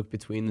was a joke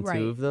between the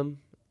two of them.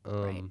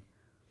 Right.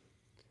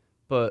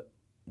 But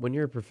when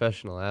you're a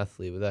professional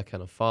athlete with that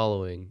kind of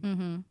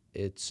following,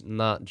 it's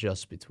not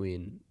just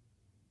between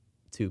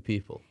two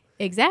people.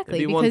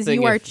 Exactly, because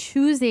you are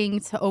choosing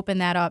to open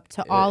that up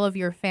to all of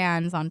your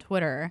fans on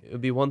Twitter. It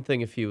would be one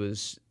thing if he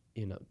was,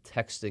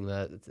 texting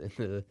that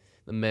in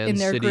the Man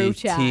City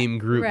team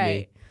group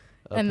right.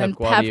 And then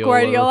Pep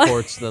Guardiola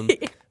reports them.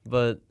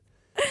 But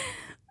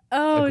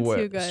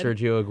too good.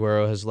 Sergio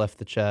Aguero has left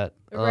the chat.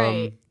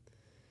 Right.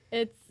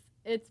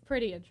 It's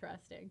pretty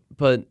interesting.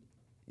 But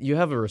you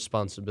have a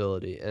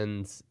responsibility,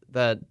 and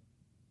that,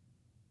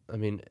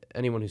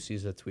 anyone who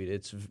sees that tweet,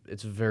 it's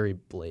very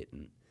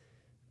blatant.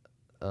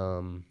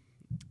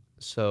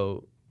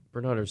 So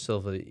Bernardo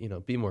Silva,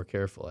 be more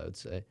careful, I would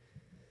say.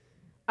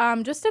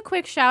 Just a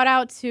quick shout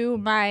out to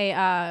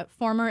my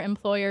former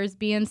employers,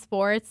 beIN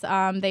Sports.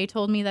 They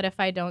told me that if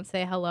I don't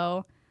say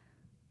hello,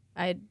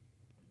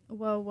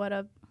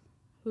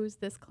 who's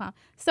this clown?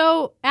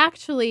 So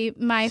actually,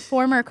 my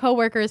former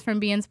coworkers from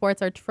beIN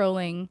Sports are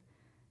trolling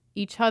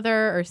each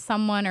other or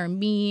someone or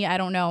me, I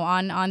don't know,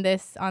 on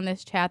this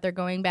chat. They're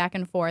going back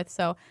and forth.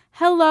 So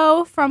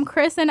hello from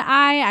Chris and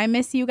I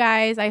miss you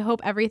guys. I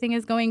hope everything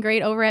is going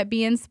great over at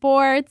beIN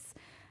Sports.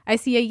 I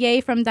see a yay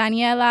from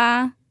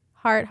Daniela.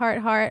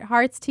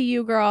 Hearts to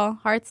you, girl.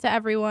 Hearts to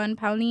everyone.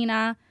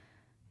 Paulina,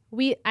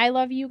 I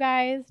love you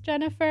guys.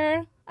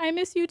 Jennifer, I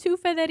miss you too.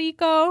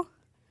 Federico,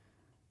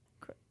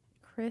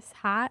 Chris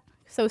Hot.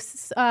 So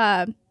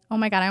oh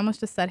my God, I almost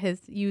just said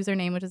his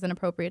username, which is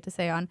inappropriate to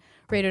say on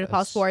Radio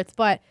DePaul Sports.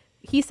 But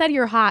he said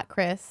you're hot,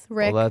 Chris.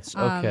 Rick. Well, that's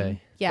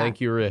okay. Yeah.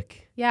 Thank you,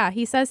 Rick. Yeah,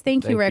 he says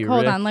thank you, Rick.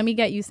 Hold on, let me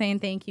get you saying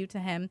thank you to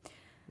him.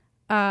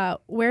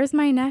 Where's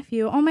my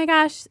nephew? Oh my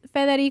gosh,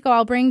 Federico,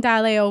 I'll bring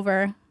Dale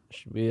over.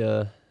 Should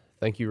we,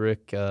 thank you,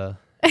 Rick. Should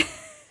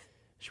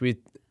we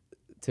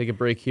take a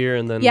break here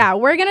and then... Yeah,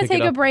 we're going to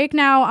take a break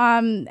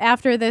now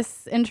after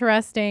this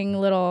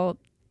interesting little...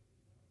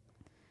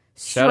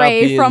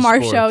 stray from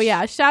our show.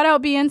 Yeah, shout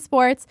out beIN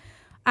Sports.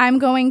 I'm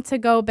going to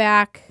go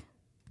back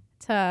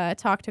to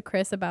talk to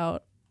Chris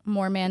about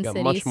more Man Got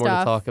City much stuff. more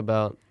to talk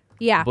about.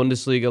 Yeah.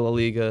 Bundesliga, La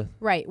Liga.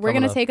 Right. We're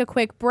coming going to up. take a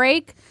quick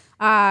break,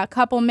 a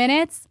couple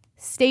minutes.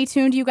 Stay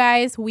tuned, you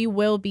guys. We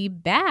will be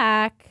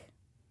back.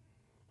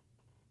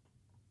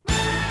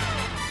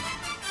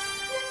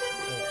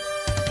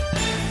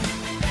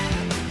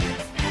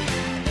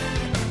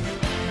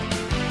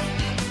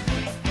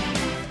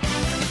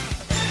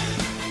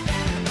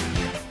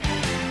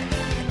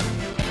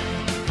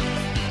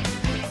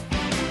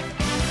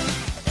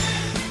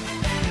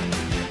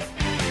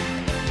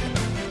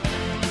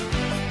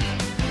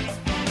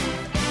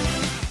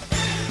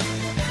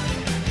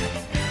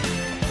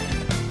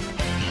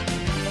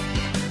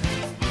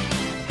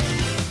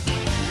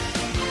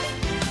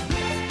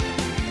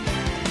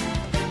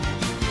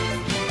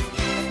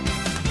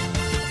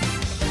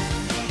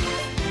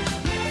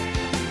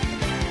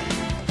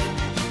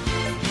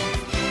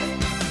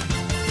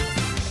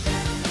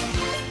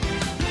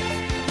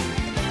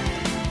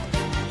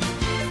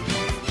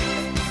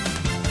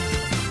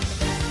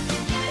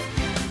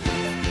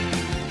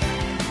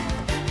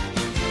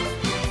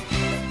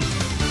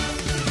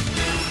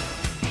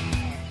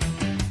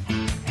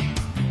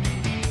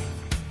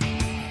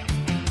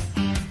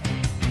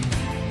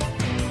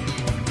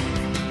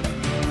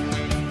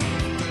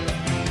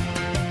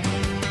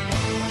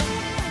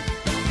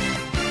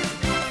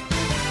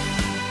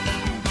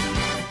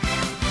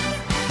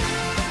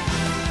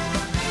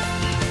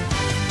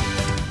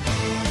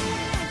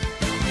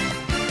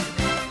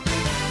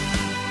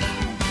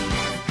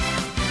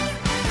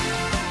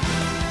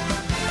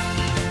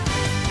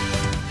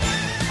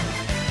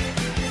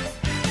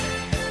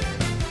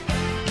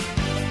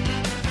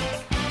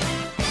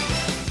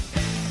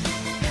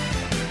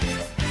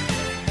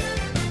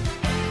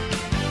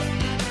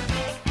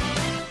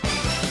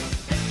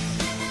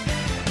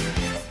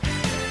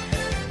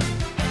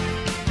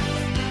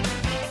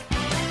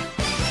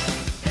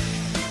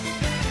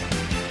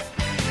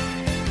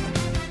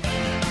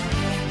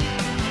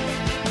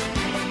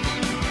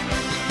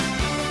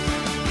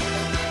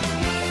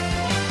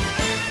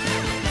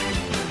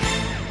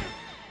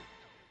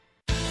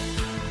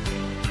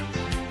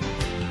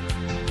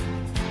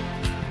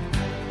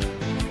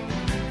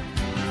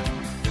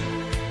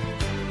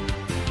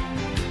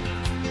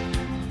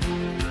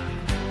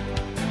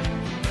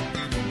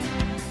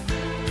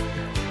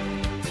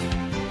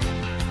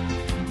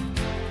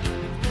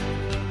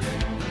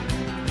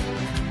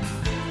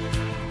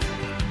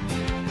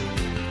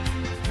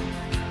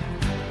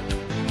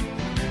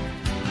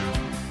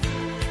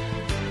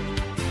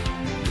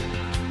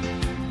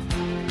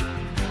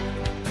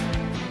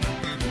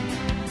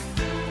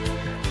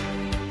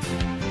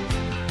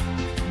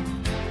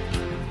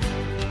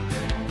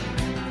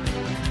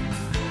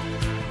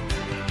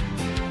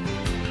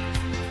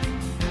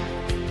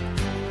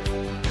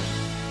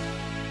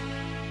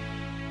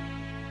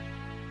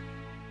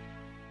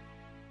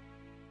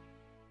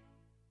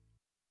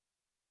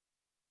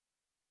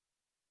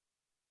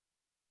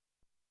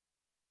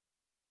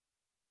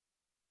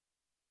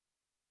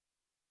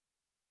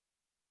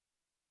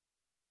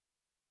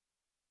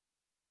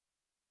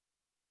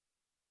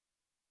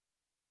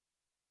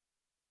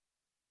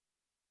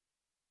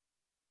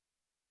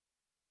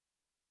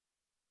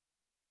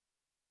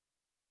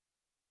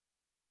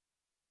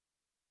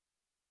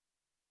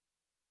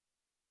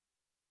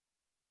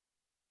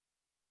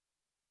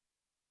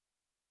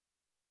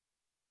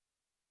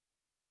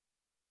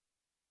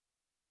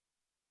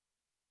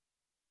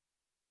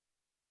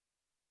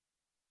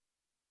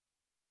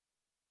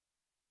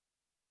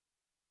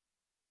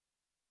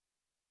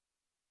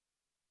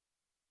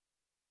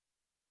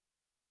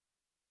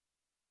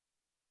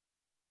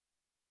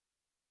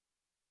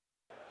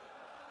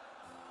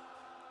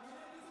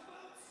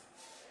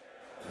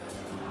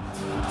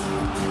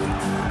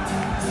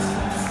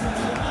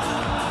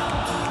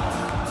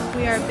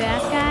 We are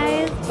back,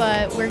 guys,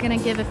 but we're going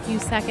to give a few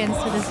seconds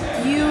to this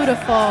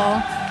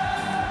beautiful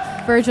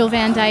Virgil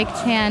van Dijk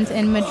chant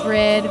in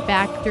Madrid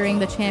back during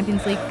the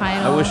Champions League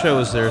final. I wish I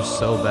was there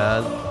so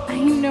bad. I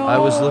know. I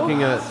was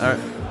looking at...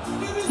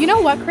 You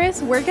know what,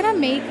 Chris? We're gonna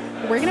make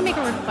a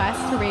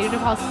request to Radio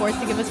DePaul Sports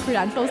to give us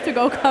credentials to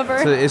go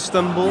cover to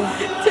Istanbul?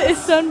 to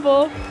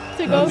Istanbul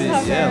to go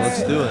cover. Yeah,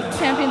 let's do it.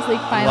 Champions League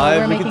final.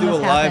 Live, We're we making could do a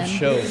this live happen.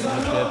 show for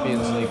the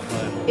Champions League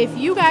final. If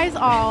you guys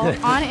all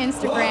on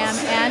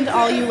Instagram and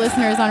all you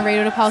listeners on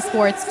Radio DePaul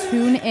Sports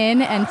tune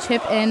in and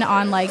chip in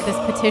on like this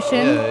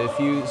petition. Yeah, if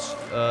you,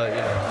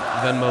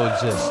 Venmo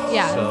exists.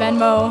 Yeah, so.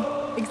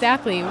 Venmo.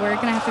 Exactly. We're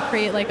gonna have to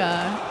create like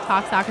a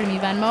Talk Soccer to Me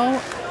Venmo.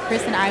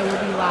 Chris and I will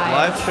be live.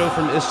 Live show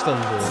from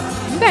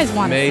Istanbul. You guys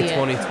want to see May it.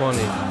 2020.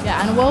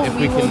 Yeah, and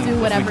we will do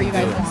whatever you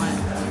guys want.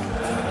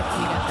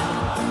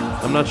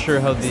 I'm not sure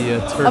how the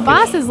Turkish...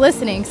 Abbas is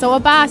listening. So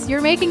Abbas,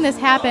 you're making this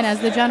happen as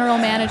the general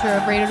manager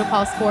of Radio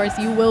DePaul Sports.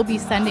 You will be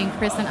sending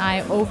Chris and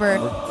I over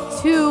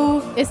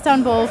to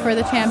Istanbul for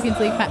the Champions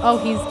League.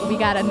 We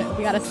got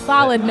a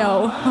solid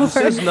no. He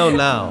says no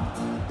now.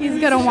 He's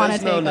gonna want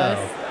to no take now.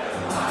 us.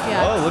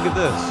 Yeah. Oh, look at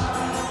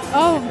this.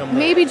 Oh,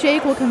 maybe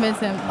Jake will convince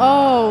him.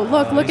 Oh,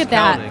 look he's at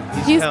that.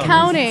 counting. He's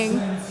counting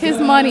his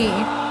money.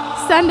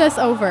 Send us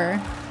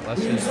over. Bless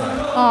his heart.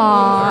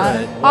 Aw.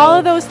 Alright, All well-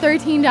 of those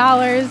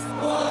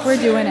 $13, we're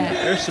doing it.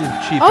 There's some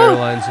cheap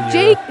airlines in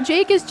Europe.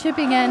 Jake is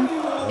chipping in.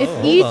 If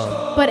hold each,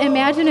 on. but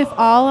imagine if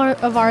all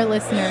of our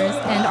listeners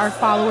and our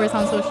followers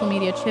on social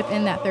media chip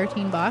in that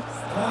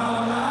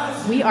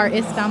 $13. We are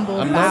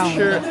Istanbul I'm bound.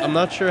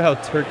 not sure how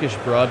Turkish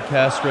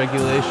broadcast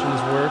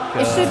regulations work.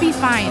 It should be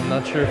fine. I'm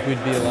not sure if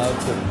we'd be allowed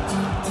to.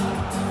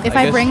 If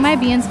I I guess- bring my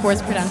BN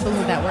Sports credentials,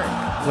 would that work?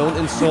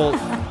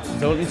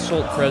 Don't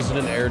insult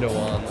President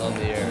Erdogan on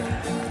the air.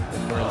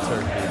 If we're in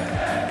Turkey,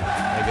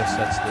 I guess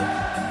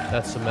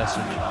that's the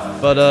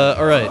message. But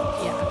all right.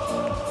 Yeah.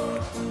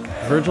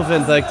 Virgil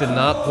van Dijk did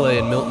not play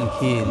in Milton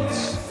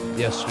Keynes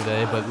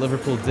yesterday, but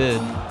Liverpool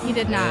did. He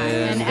did not.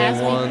 And And they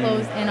as won. we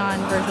close in on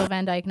Virgil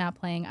van Dijk not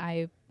playing,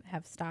 I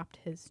have stopped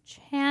his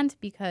chant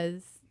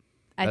because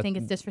I think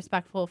it's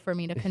disrespectful for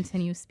me to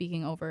continue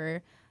speaking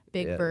over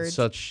Big Yeah, Bird.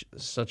 such a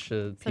piece Such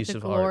a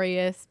of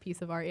glorious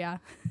piece of art, yeah.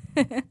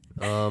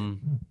 art.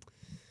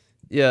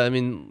 Yeah, I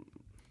mean,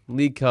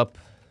 League Cup,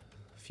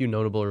 a few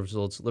notable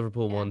results.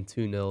 Liverpool won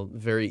 2-0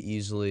 very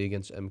easily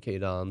against MK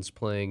Dons,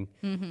 playing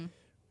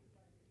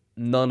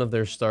none of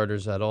their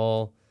starters at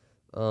all.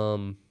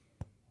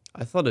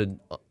 I thought a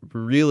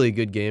really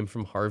good game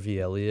from Harvey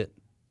Elliott.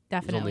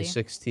 Definitely. He's only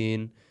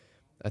 16.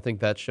 I think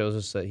that shows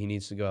us that he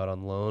needs to go out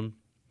on loan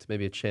to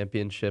maybe a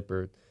championship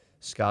or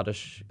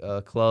Scottish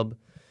club,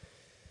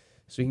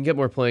 so he can get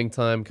more playing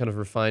time, kind of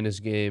refine his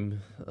game,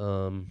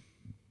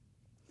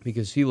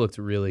 because he looked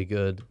really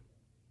good.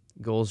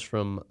 Goals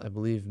from, I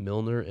believe,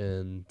 Milner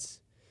and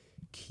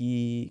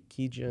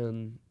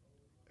Kijan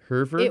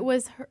Herver. It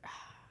was her.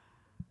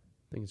 I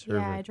think it's Herver.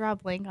 Yeah, I draw a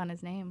blank on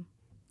his name.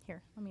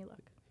 Here, let me look.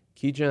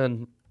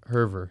 Kijan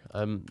Herver.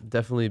 I'm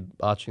definitely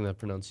botching that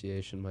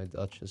pronunciation. My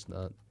Dutch is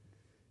not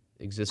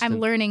existent. I'm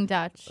learning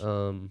Dutch.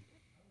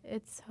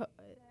 It's.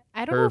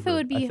 I don't know if it Herver.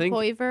 would be I think-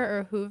 Hoiver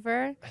or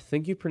Hoover. I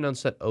think you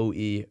pronounce that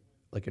O-E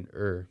like an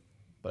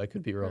but I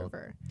could be wrong.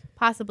 Hoover.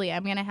 Possibly.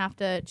 I'm going to have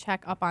to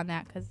check up on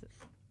that because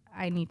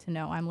I need to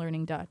know. I'm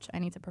learning Dutch. I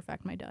need to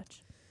perfect my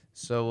Dutch.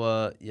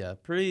 So,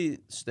 pretty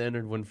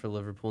standard win for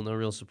Liverpool. No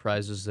real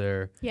surprises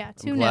there. Yeah,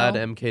 2-0. I'm glad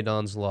MK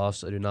Dons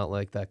lost. I do not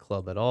like that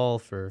club at all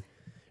for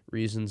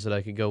reasons that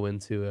I could go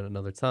into at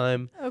another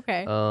time.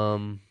 Okay.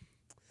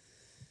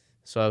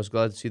 So I was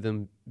glad to see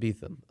them beat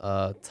them.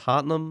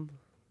 Tottenham,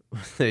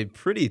 a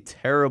pretty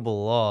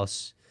terrible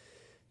loss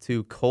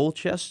to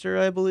Colchester,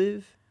 I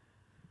believe.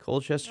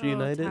 Colchester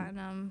United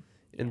Tottenham.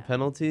 in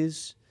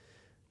penalties.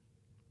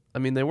 I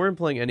mean, they weren't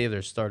playing any of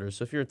their starters,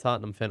 so if you're a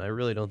Tottenham fan, I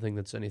really don't think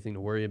that's anything to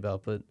worry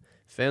about, but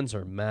fans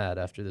are mad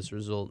after this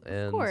result.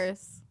 And Of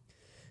course.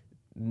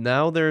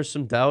 now there's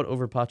some doubt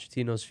over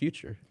Pochettino's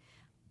future.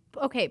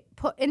 Okay,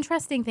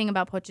 interesting thing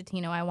about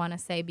Pochettino, I want to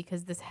say,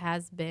 because this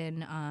has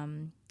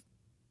been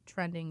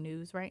trending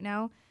news right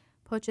now.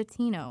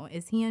 Pochettino,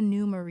 is he a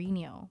new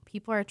Mourinho?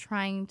 People are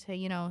trying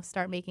to,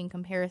 start making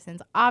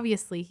comparisons.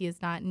 Obviously, he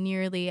is not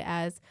nearly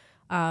as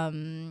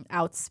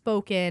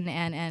outspoken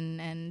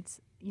and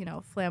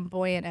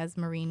flamboyant as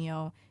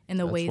Mourinho in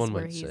the That's ways one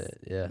where way to he's say it,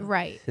 yeah.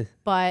 right.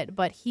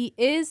 but he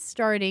is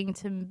starting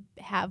to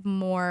have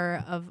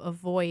more of a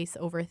voice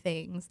over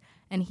things,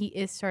 and he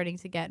is starting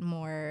to get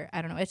more.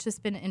 I don't know. It's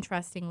just been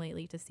interesting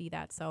lately to see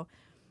that. So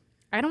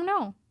I don't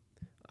know.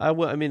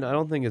 I mean, I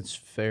don't think it's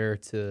fair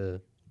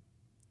to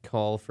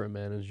call for a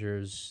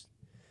manager's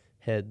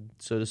head,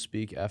 so to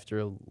speak, after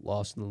a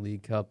loss in the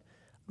League Cup.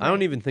 I don't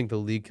Right. even think the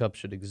League Cup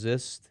should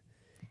exist.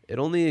 It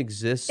only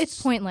exists.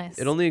 It's pointless.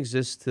 It only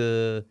exists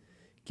to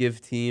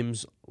give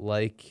teams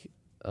like,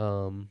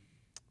 oh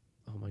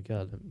my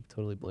God, I'm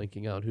totally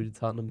blanking out. Who did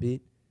Tottenham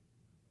beat?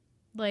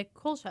 Like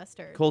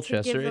Colchester.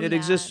 Colchester. It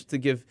exists to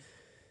give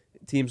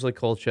teams like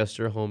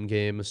Colchester a home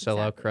game, a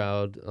sellout Exactly.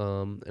 crowd,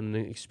 and an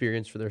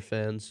experience for their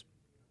fans.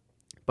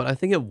 But I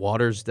think it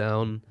waters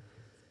down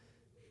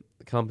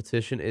the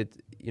competition. It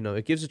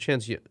gives a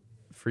chance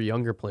for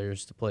younger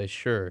players to play,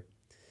 sure.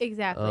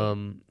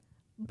 Exactly.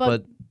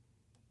 But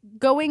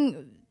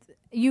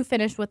You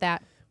finished with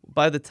that.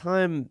 by the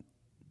time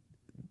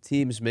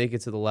teams make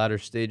it to the latter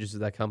stages of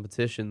that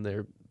competition,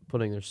 they're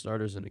putting their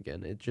starters in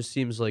again. It just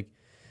seems like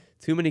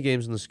too many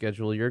games on the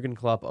schedule. Jurgen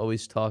Klopp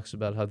always talks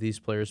about how these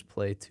players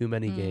play too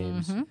many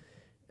games.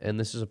 And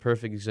this is a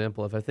perfect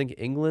example of, I think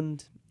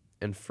England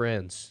and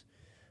France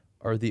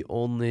are the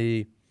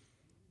only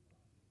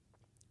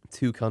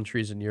two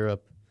countries in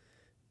Europe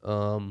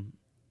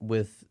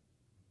with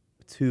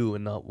two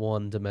and not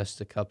one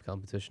domestic cup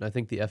competition. I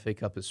think the FA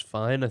Cup is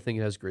fine. I think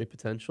it has great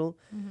potential.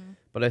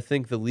 But I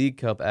think the League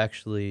Cup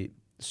actually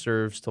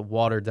serves to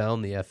water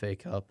down the FA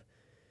Cup.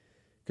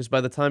 Because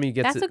by the time you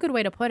get That's a good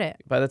way to put it.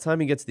 by the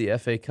time you get to the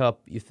FA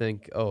Cup, you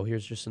think, oh,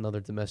 here's just another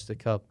domestic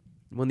cup.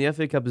 When the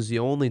FA Cup is the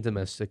only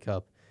domestic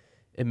cup,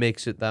 it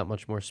makes it that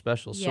much more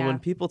special. So Yeah. when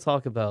people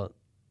talk about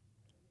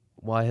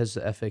why has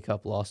the FA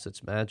Cup lost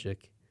its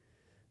magic,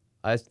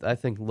 I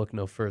think look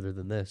no further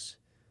than this.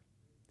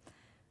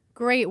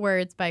 Great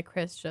words by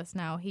Chris just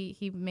now.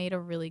 He made a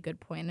really good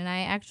point, and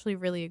I actually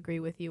really agree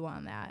with you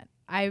on that.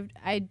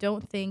 I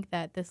don't think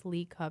that this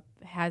League Cup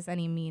has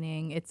any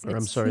meaning. It's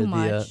too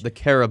much. The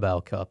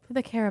Carabao Cup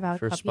The Carabao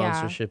for Cup,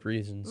 sponsorship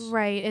reasons.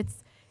 Right.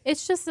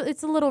 It's just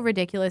it's a little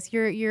ridiculous.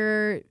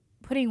 You're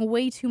putting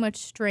way too much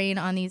strain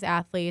on these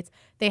athletes.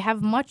 They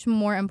have much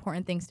more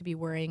important things to be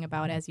worrying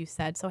about, as you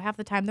said. So half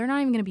the time they're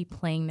not even going to be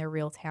playing their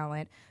real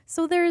talent.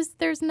 So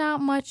there's not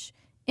much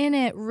in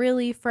it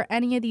really for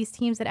any of these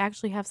teams that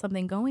actually have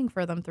something going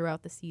for them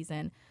throughout the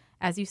season.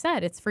 As you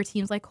said, it's for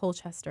teams like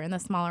Colchester and the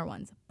smaller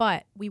ones.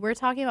 But we were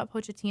talking about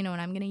Pochettino, and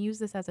I'm going to use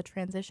this as a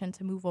transition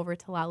to move over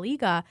to La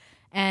Liga.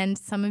 And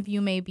some of you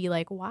may be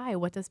like, why?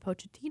 What does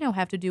Pochettino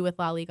have to do with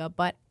La Liga?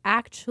 But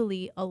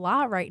actually a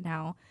lot right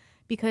now,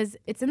 because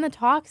it's in the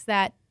talks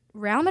that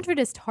Real Madrid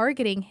is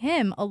targeting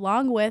him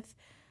along with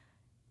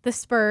the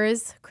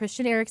Spurs,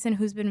 Christian Eriksen,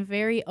 who's been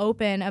very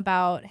open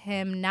about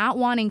him not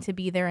wanting to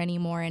be there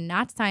anymore and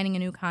not signing a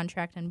new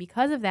contract. And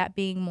because of that,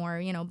 being more,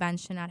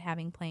 benched and not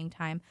having playing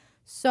time.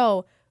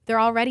 So they're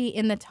already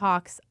in the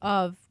talks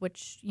of,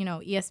 which,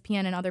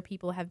 ESPN and other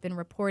people have been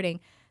reporting,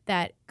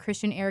 that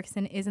Christian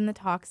Eriksen is in the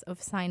talks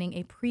of signing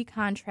a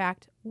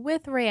pre-contract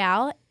with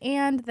Real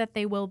and that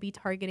they will be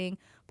targeting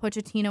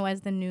Pochettino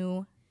as the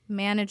new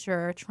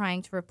manager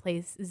trying to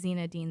replace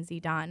Zinedine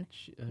Zidane.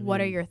 What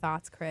are your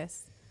thoughts,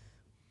 Chris?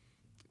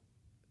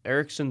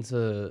 Eriksen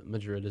to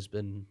Madrid has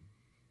been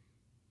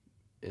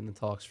in the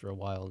talks for a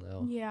while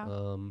now. Yeah.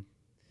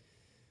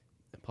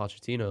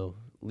 Pochettino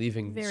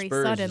leaving very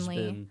Spurs suddenly.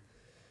 Has been,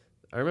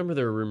 I remember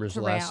there were rumors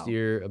last Real.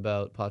 year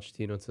about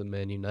Pochettino to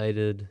Man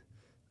United.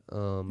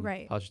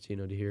 Right.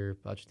 Pochettino to here,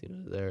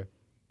 Pochettino to there.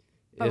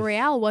 But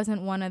Real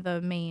wasn't one of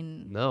the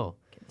main contenders.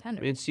 I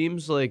mean, it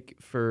seems like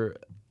for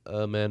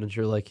a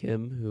manager like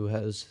him who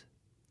has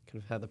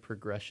kind of had the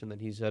progression that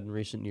he's had in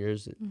recent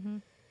years, it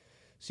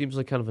seems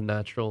like kind of a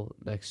natural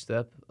next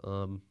step.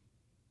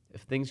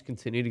 If things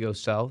continue to go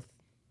south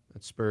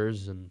at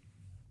Spurs, and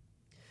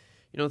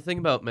the thing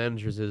about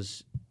managers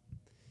is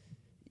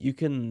you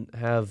can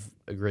have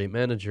a great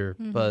manager,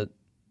 but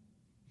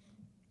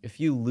if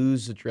you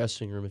lose the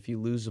dressing room, if you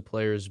lose a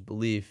player's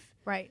belief,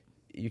 right,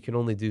 you can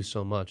only do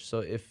so much. So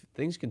if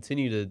things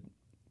continue to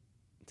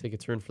take a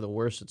turn for the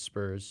worse at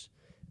Spurs,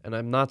 and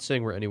I'm not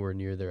saying we're anywhere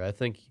near there, I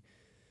think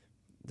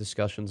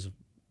discussions of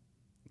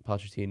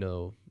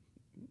Pochettino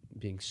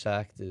being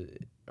sacked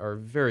are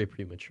very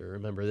premature.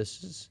 Remember,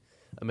 this is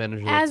a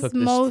manager that took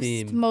this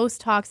team. As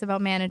most talks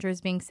about managers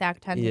being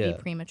sacked tend to be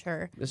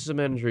premature. This is a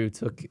manager who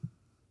took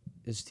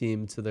his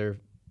team to their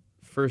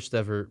first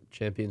ever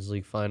Champions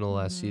League final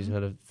last season,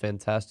 had a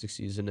fantastic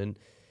season, and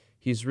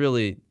he's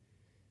really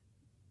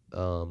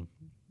done,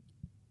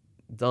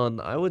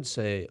 I would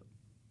say,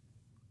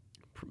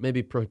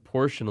 maybe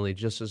proportionally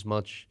just as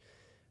much,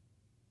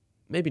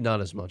 maybe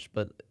not as much,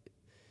 but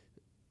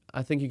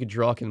I think you could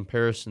draw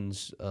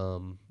comparisons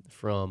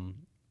from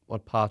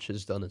what Poch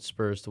has done at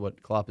Spurs to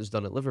what Klopp has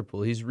done at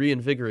Liverpool. He's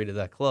reinvigorated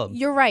that club.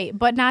 You're right,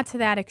 but not to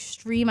that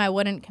extreme. I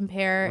wouldn't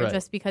compare, Right.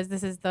 just because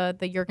this is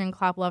the Jurgen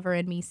Klopp lover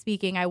in me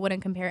speaking, I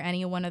wouldn't compare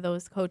any one of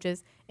those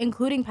coaches,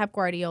 including Pep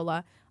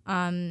Guardiola,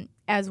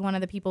 as one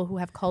of the people who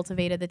have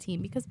cultivated the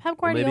team. Because Pep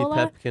Guardiola...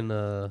 Maybe Pep can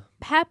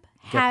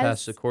get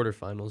past the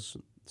quarterfinals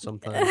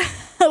sometime.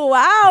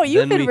 Wow,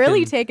 you've Then been we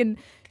really can-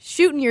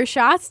 shooting your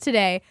shots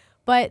today.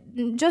 But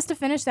just to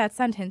finish that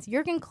sentence,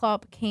 Jurgen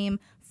Klopp came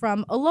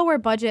from a lower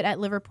budget at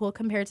Liverpool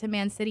compared to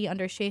Man City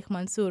under Sheikh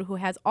Mansour, who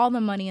has all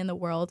the money in the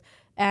world.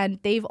 And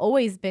they've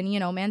always been,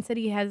 Man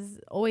City has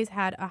always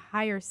had a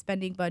higher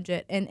spending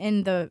budget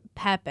in the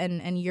Pep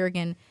and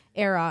Jurgen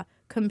era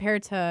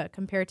compared to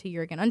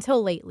Jurgen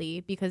until lately,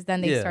 because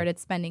then they started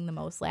spending the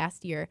most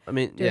last year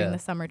during the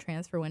summer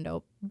transfer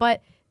window.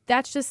 But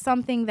that's just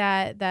something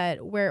that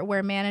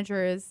where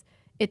managers,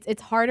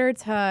 it's harder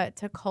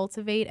to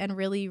cultivate and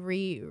really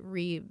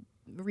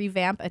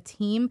revamp a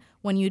team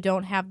when you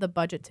don't have the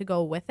budget to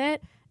go with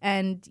it.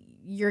 And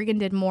Jurgen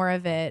did more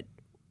of it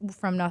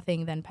from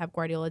nothing than Pep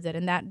Guardiola did.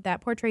 And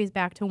that portrays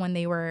back to when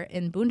they were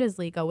in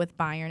Bundesliga with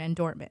Bayern and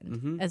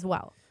Dortmund as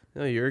well.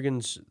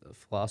 Jurgen's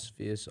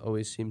philosophy has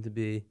always seemed to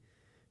be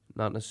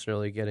not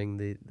necessarily getting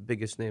the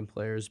biggest name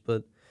players,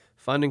 but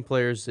finding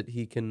players that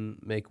he can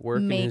make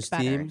work in his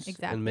better, teams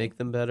exactly. and make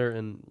them better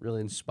and really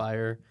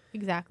inspire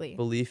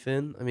belief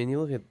in. I mean, you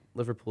look at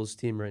Liverpool's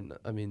team right now.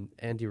 I mean,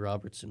 Andy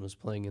Robertson was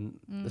playing in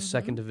the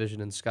second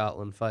division in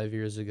Scotland 5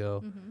 years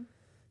ago.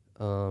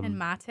 And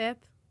Matip.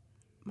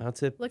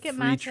 Look at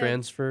free Matip.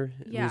 transfer.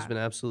 Yeah. He's been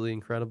absolutely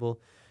incredible.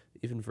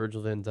 Even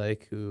Virgil van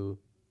Dijk, who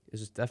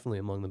is definitely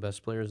among the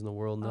best players in the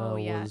world now,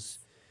 was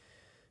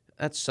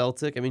at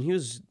Celtic. I mean, he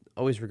was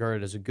always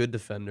regarded as a good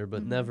defender,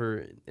 but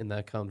never in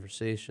that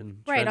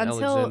conversation. Right, Trent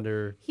until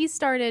Alexander he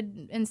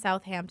started in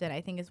Southampton,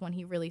 I think, is when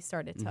he really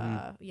started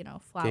to,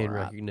 flower gain up.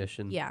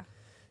 recognition. Yeah.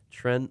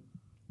 Trent,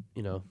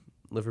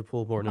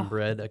 Liverpool born and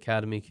bred,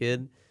 academy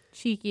kid.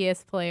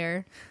 Cheekiest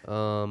player.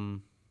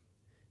 Jordan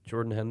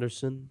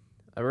Henderson.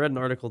 I read an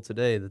article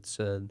today that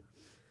said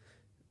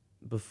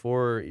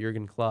before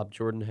Jurgen Klopp,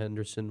 Jordan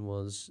Henderson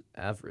was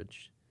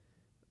average.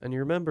 And you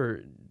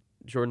remember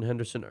Jordan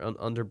Henderson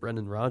under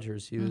Brendan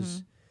Rodgers, he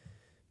was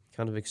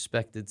kind of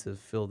expected to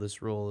fill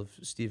this role of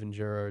Steven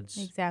Gerrard's,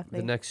 Exactly.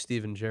 the next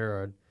Steven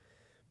Gerrard.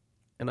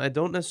 And I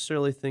don't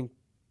necessarily think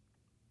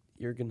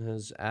Jurgen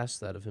has asked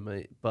that of him,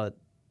 but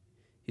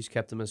he's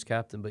kept him as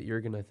captain. But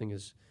Jurgen, I think,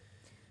 has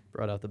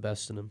brought out the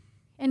best in him.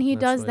 And he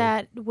That's does why-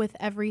 that with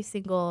every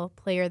single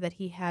player that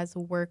he has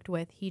worked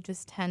with. He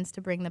just tends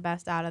to bring the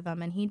best out of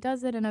them. And he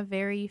does it in a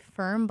very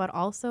firm, but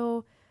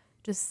also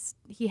just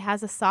he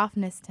has a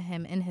softness to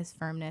him in his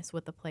firmness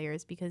with the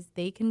players because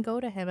they can go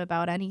to him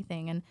about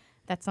anything. And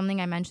that's something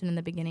I mentioned in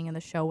the beginning of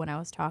the show when I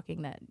was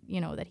talking that,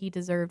 that he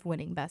deserved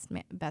winning best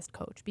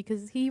coach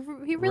because he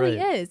really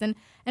Right. is.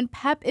 And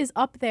Pep is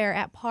up there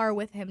at par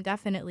with him,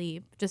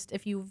 definitely. Just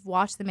if you've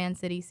watched the Man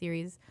City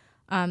series,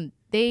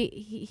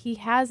 he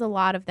has a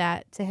lot of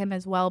that to him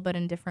as well, but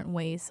in different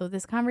ways. So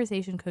this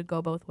conversation could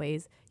go both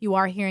ways. You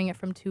are hearing it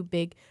from two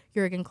big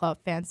Jurgen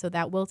Klopp fans, so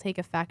that will take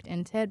effect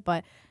into it.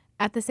 But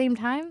at the same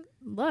time,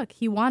 look,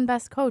 he won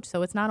best coach,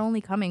 so it's not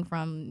only coming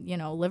from,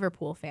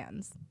 Liverpool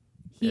fans.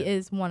 He Yeah.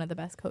 is one of the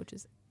best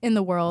coaches in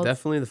the world.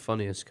 Definitely the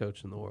funniest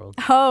coach in the world.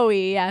 Oh,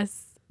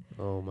 yes.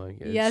 Oh my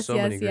god! Yes, so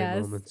yes, many great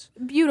yes. moments.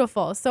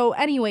 Beautiful. So,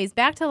 anyways,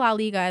 back to La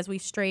Liga as we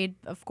strayed.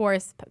 Of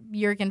course,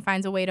 Jurgen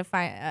finds a way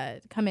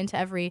to come into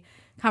every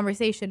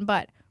conversation,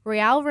 but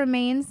Real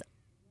remains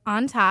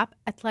on top.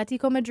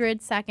 Atletico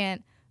Madrid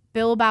second,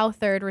 Bilbao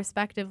third,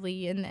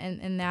 respectively, in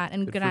that,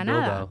 and Good for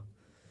Granada.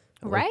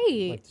 Bilbao.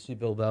 Right. Like to see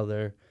Bilbao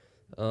there.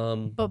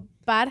 But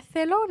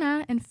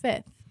Barcelona in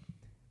fifth.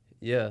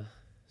 Yeah.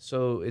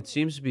 So it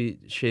seems to be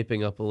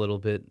shaping up a little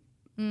bit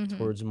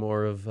towards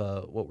more of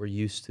what we're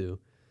used to.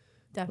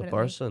 Definitely. But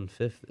Barca in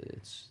fifth,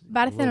 it's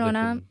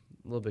Barcelona.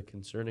 a little bit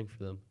concerning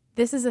for them.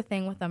 This is the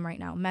thing with them right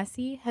now.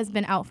 Messi has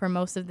been out for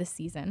most of the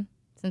season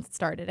since it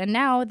started. And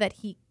now that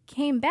he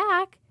came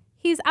back,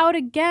 he's out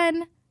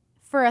again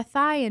for a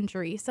thigh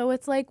injury. So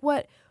it's like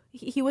what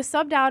he was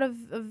subbed out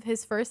of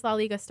his first La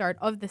Liga start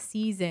of the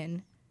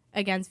season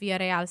against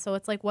Villarreal. So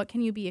it's like, what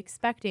can you be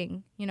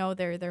expecting?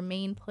 Their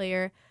main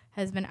player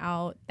has been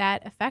out.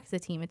 That affects the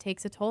team. It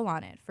takes a toll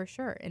on it for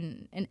sure.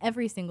 In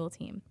every single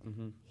team.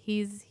 Mm-hmm.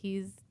 He's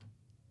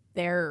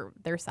their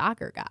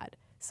soccer god.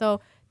 So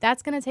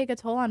that's going to take a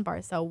toll on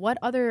Barca. What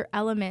other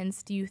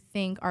elements do you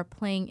think are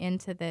playing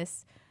into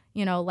this,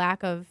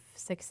 lack of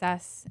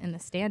success in the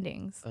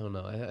standings? I don't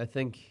know. I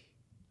think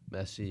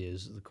Messi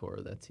is the core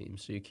of that team,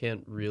 so you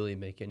can't really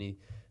make any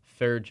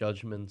fair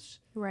judgments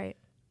Right.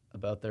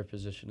 about their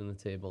position in the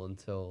table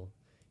until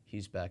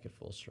he's back at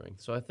full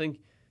strength. So I think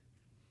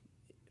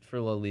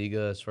for La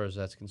Liga, as far as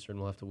that's concerned,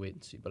 we'll have to wait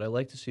and see. But I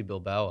like to see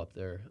Bilbao up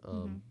there,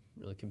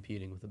 really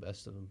competing with the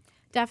best of them.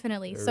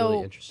 Definitely. They're a So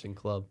really interesting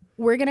club.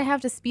 we're going to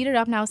have to speed it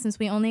up now since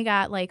we only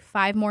got like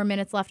 5 more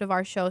minutes left of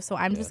our show. So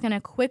I'm just going to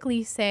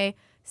quickly say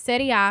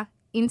Serie A,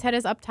 Inter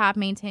is up top,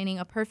 maintaining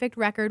a perfect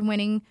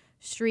record-winning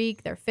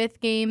streak. Their 5th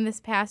game this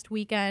past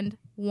weekend,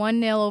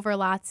 1-0 over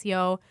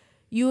Lazio.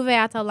 Juve,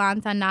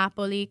 Atalanta,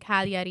 Napoli,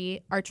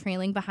 Cagliari are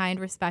trailing behind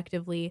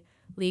respectively.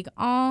 Ligue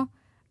 1,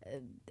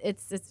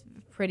 it's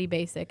pretty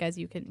basic as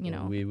you can,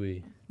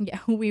 Oui. Yeah,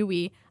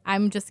 oui.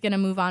 I'm just going to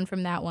move on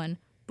from that one.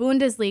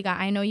 Bundesliga,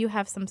 I know you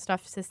have some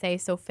stuff to say,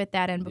 so fit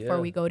that in before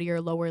Yeah. we go to your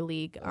lower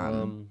league.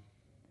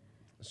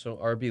 So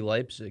RB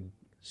Leipzig,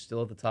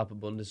 still at the top of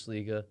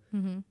Bundesliga.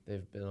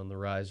 They've been on the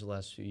rise the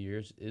last few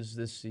years. Is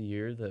this the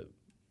year that,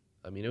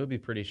 it would be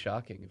pretty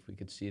shocking if we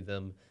could see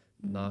them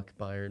knock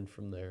Bayern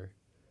from their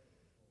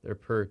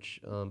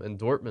perch. And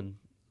Dortmund,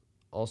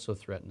 also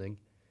threatening.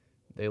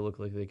 They look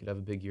like they could have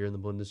a big year in the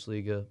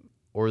Bundesliga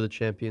or the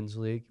Champions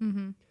League.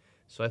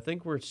 So I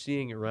think we're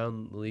seeing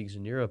around the leagues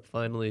in Europe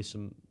finally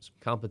some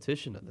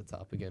competition at the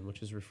top again,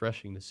 which is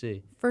refreshing to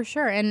see. For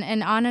sure.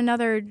 And on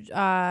another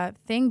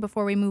thing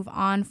before we move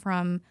on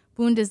from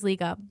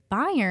Bundesliga,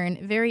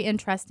 Bayern, very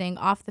interesting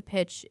off the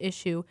pitch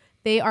issue.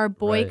 They are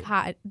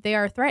They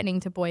are threatening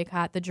to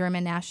boycott the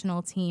German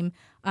national team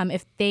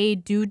if they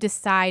do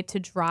decide to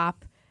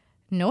drop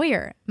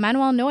Neuer.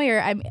 Manuel Neuer,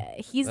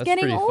 he's That's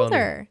getting pretty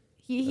older.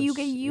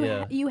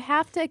 Yeah. You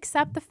have to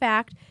accept the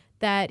fact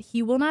that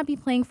he will not be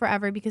playing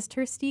forever because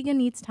Ter Stegen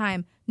needs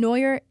time.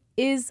 Neuer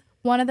is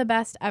one of the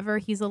best ever.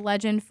 He's a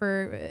legend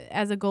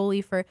as a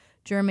goalie for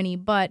Germany,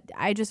 but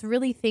I just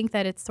really think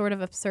that it's sort of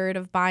absurd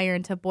of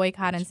Bayern to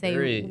boycott and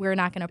say we're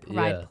not going to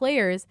provide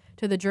players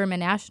to the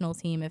German national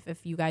team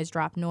if you guys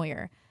drop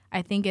Neuer.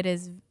 I think it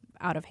is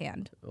out of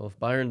hand. Well, if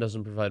Bayern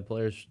doesn't provide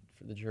players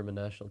for the German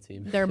national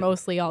team, They're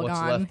mostly all what's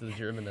gone. left of the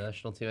German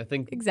national team? I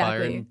think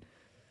Exactly.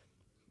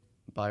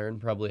 Bayern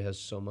probably has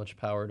so much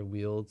power to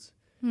wield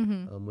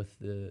with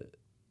the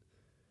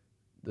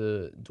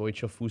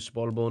Deutsche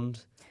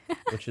Fußballbund,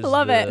 which is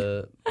Love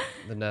the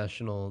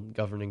national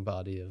governing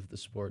body of the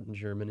sport in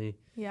Germany.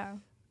 Yeah.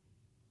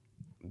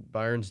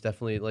 Bayern's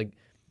definitely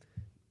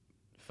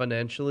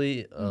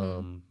financially,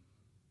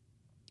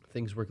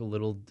 things work a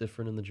little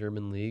different in the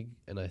German league,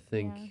 and I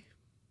think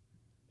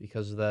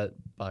because of that,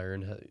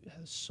 Bayern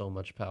has so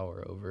much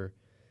power over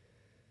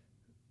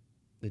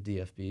the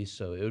DFB.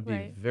 So it would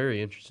be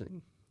very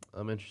interesting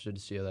I'm interested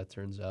to see how that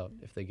turns out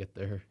if they get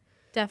their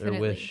Definitely.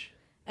 wish,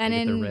 And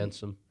get in their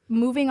ransom.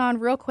 moving on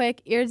real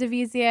quick,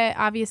 Eredivisie,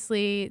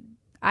 obviously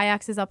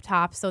Ajax is up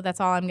top, so that's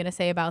all I'm going to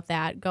say about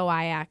that. Go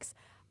Ajax.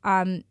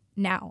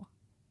 Now,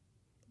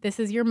 this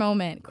is your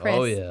moment, Chris.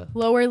 Oh, yeah.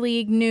 Lower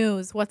league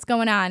news. What's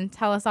going on?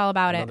 Tell us all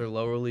about Another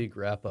lower league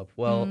wrap up.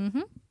 Well,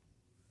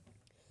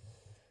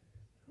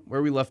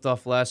 where we left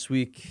off last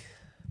week,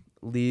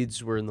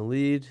 Leeds were in the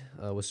lead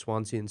with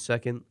Swansea in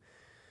second.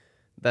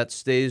 That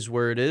stays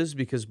where it is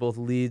because both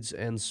Leeds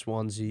and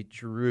Swansea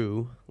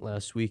drew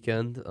last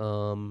weekend.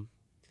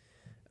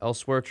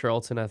 Elsewhere,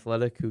 Charlton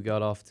Athletic, who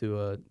got off to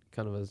a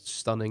kind of a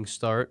stunning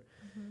start,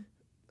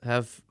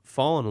 have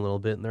fallen a little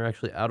bit, and they're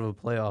actually out of a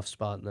playoff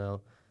spot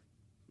now.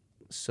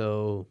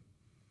 So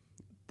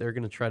they're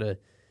going to try to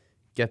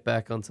get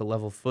back onto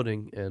level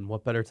footing, and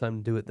what better time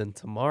to do it than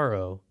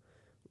tomorrow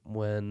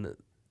when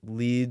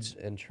Leeds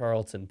and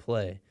Charlton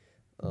play.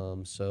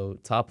 So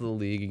top of the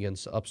league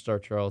against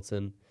upstart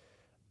Charlton.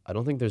 I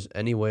don't think there's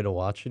any way to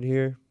watch it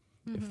here.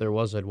 If there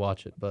was, I'd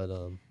watch it, but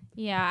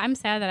Yeah, I'm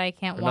sad that I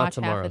can't or watch not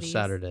tomorrow, half of these.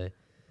 Saturday.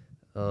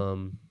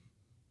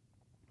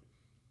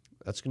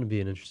 That's going to be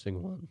an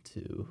interesting one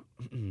to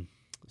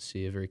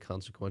see, a very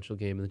consequential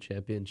game in the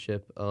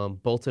championship.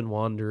 Bolton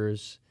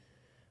Wanderers,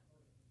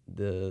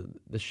 the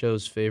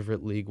show's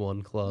favorite League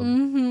One club.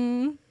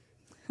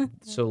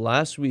 So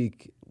last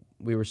week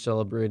we were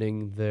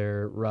celebrating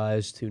their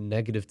rise to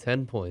negative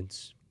 10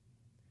 points.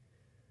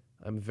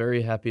 I'm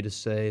very happy to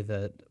say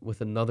that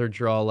with another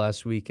draw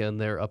last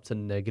weekend, they're up to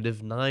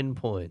negative 9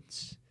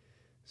 points.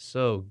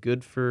 So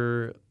good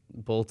for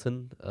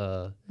Bolton.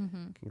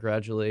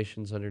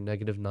 Congratulations on your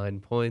negative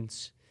 9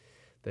 points.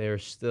 They are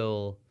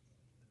still,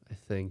 I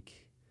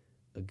think,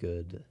 a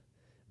good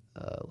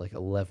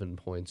 11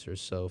 points or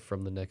so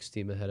from the next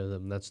team ahead of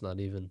them. That's not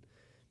even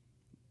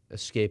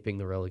escaping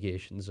the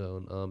relegation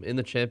zone. In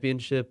the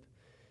championship,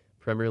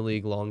 Premier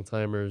League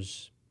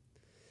long-timers,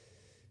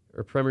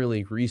 or Premier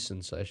League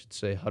recents, I should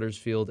say,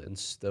 Huddersfield and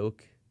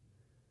Stoke,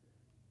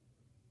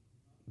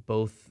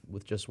 both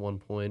with just 1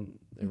 point.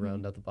 They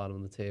round out the bottom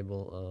of the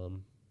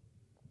table.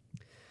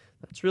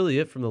 That's really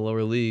it from the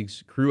lower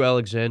leagues. Crew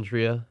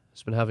Alexandria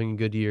has been having a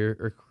good year,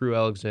 or Crew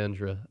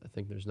Alexandra, I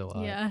think there's no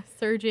I. Yeah,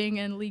 surging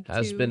in League 2.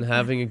 Has been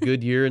having a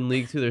good year in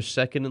League 2. They're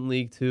second in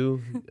League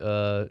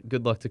 2.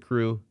 Good luck to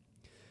Crew.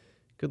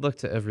 Good luck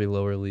to every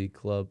lower league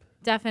club.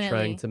 Definitely.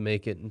 Trying to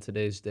make it in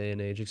today's day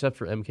and age, except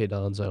for MK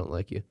Dons. I don't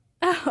like you.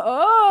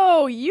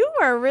 Oh, you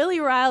are really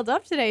riled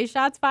up today.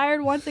 Shots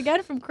fired once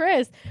again from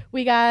Chris.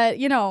 We got,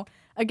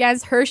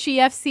 against Hershey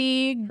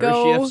FC.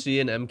 Go Hershey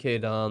FC and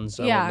MK Dons.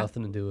 I want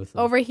nothing to do with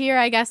them. Over here,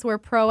 I guess we're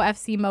pro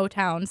FC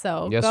Motown.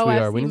 So yes, go we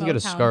FC are. We need to get a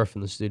Motown. scarf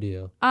in the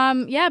studio.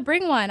 Yeah,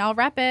 bring one. I'll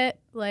rep it.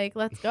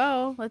 Let's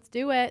go. Let's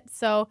do it.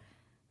 So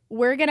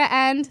we're gonna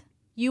end.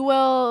 You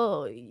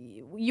will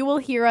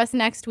hear us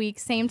next week,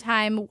 same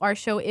time. Our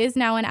show is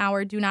now an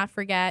hour. Do not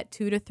forget,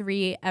 2 to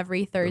 3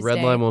 every Thursday. The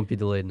red line won't be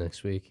delayed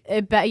next week.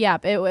 It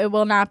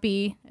will not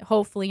be.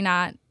 Hopefully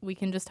not. We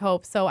can just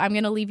hope. So I'm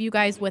going to leave you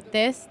guys with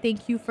this.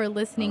 Thank you for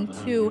listening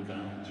to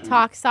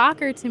Talk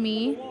Soccer to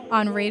Me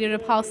on Radio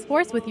DePaul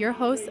Sports with your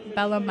hosts,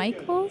 Bella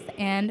Michaels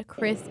and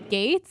Chris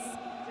Gates.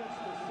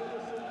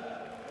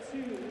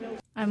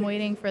 I'm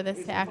waiting for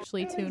this to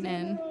actually tune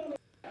in.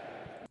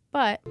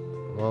 But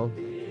Well,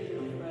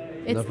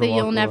 it's the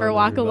You'll Never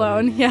Walk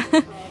Alone. Yeah.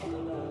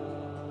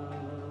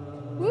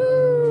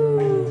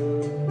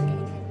 Woo!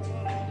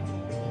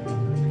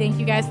 Thank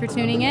you guys for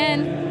tuning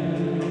in.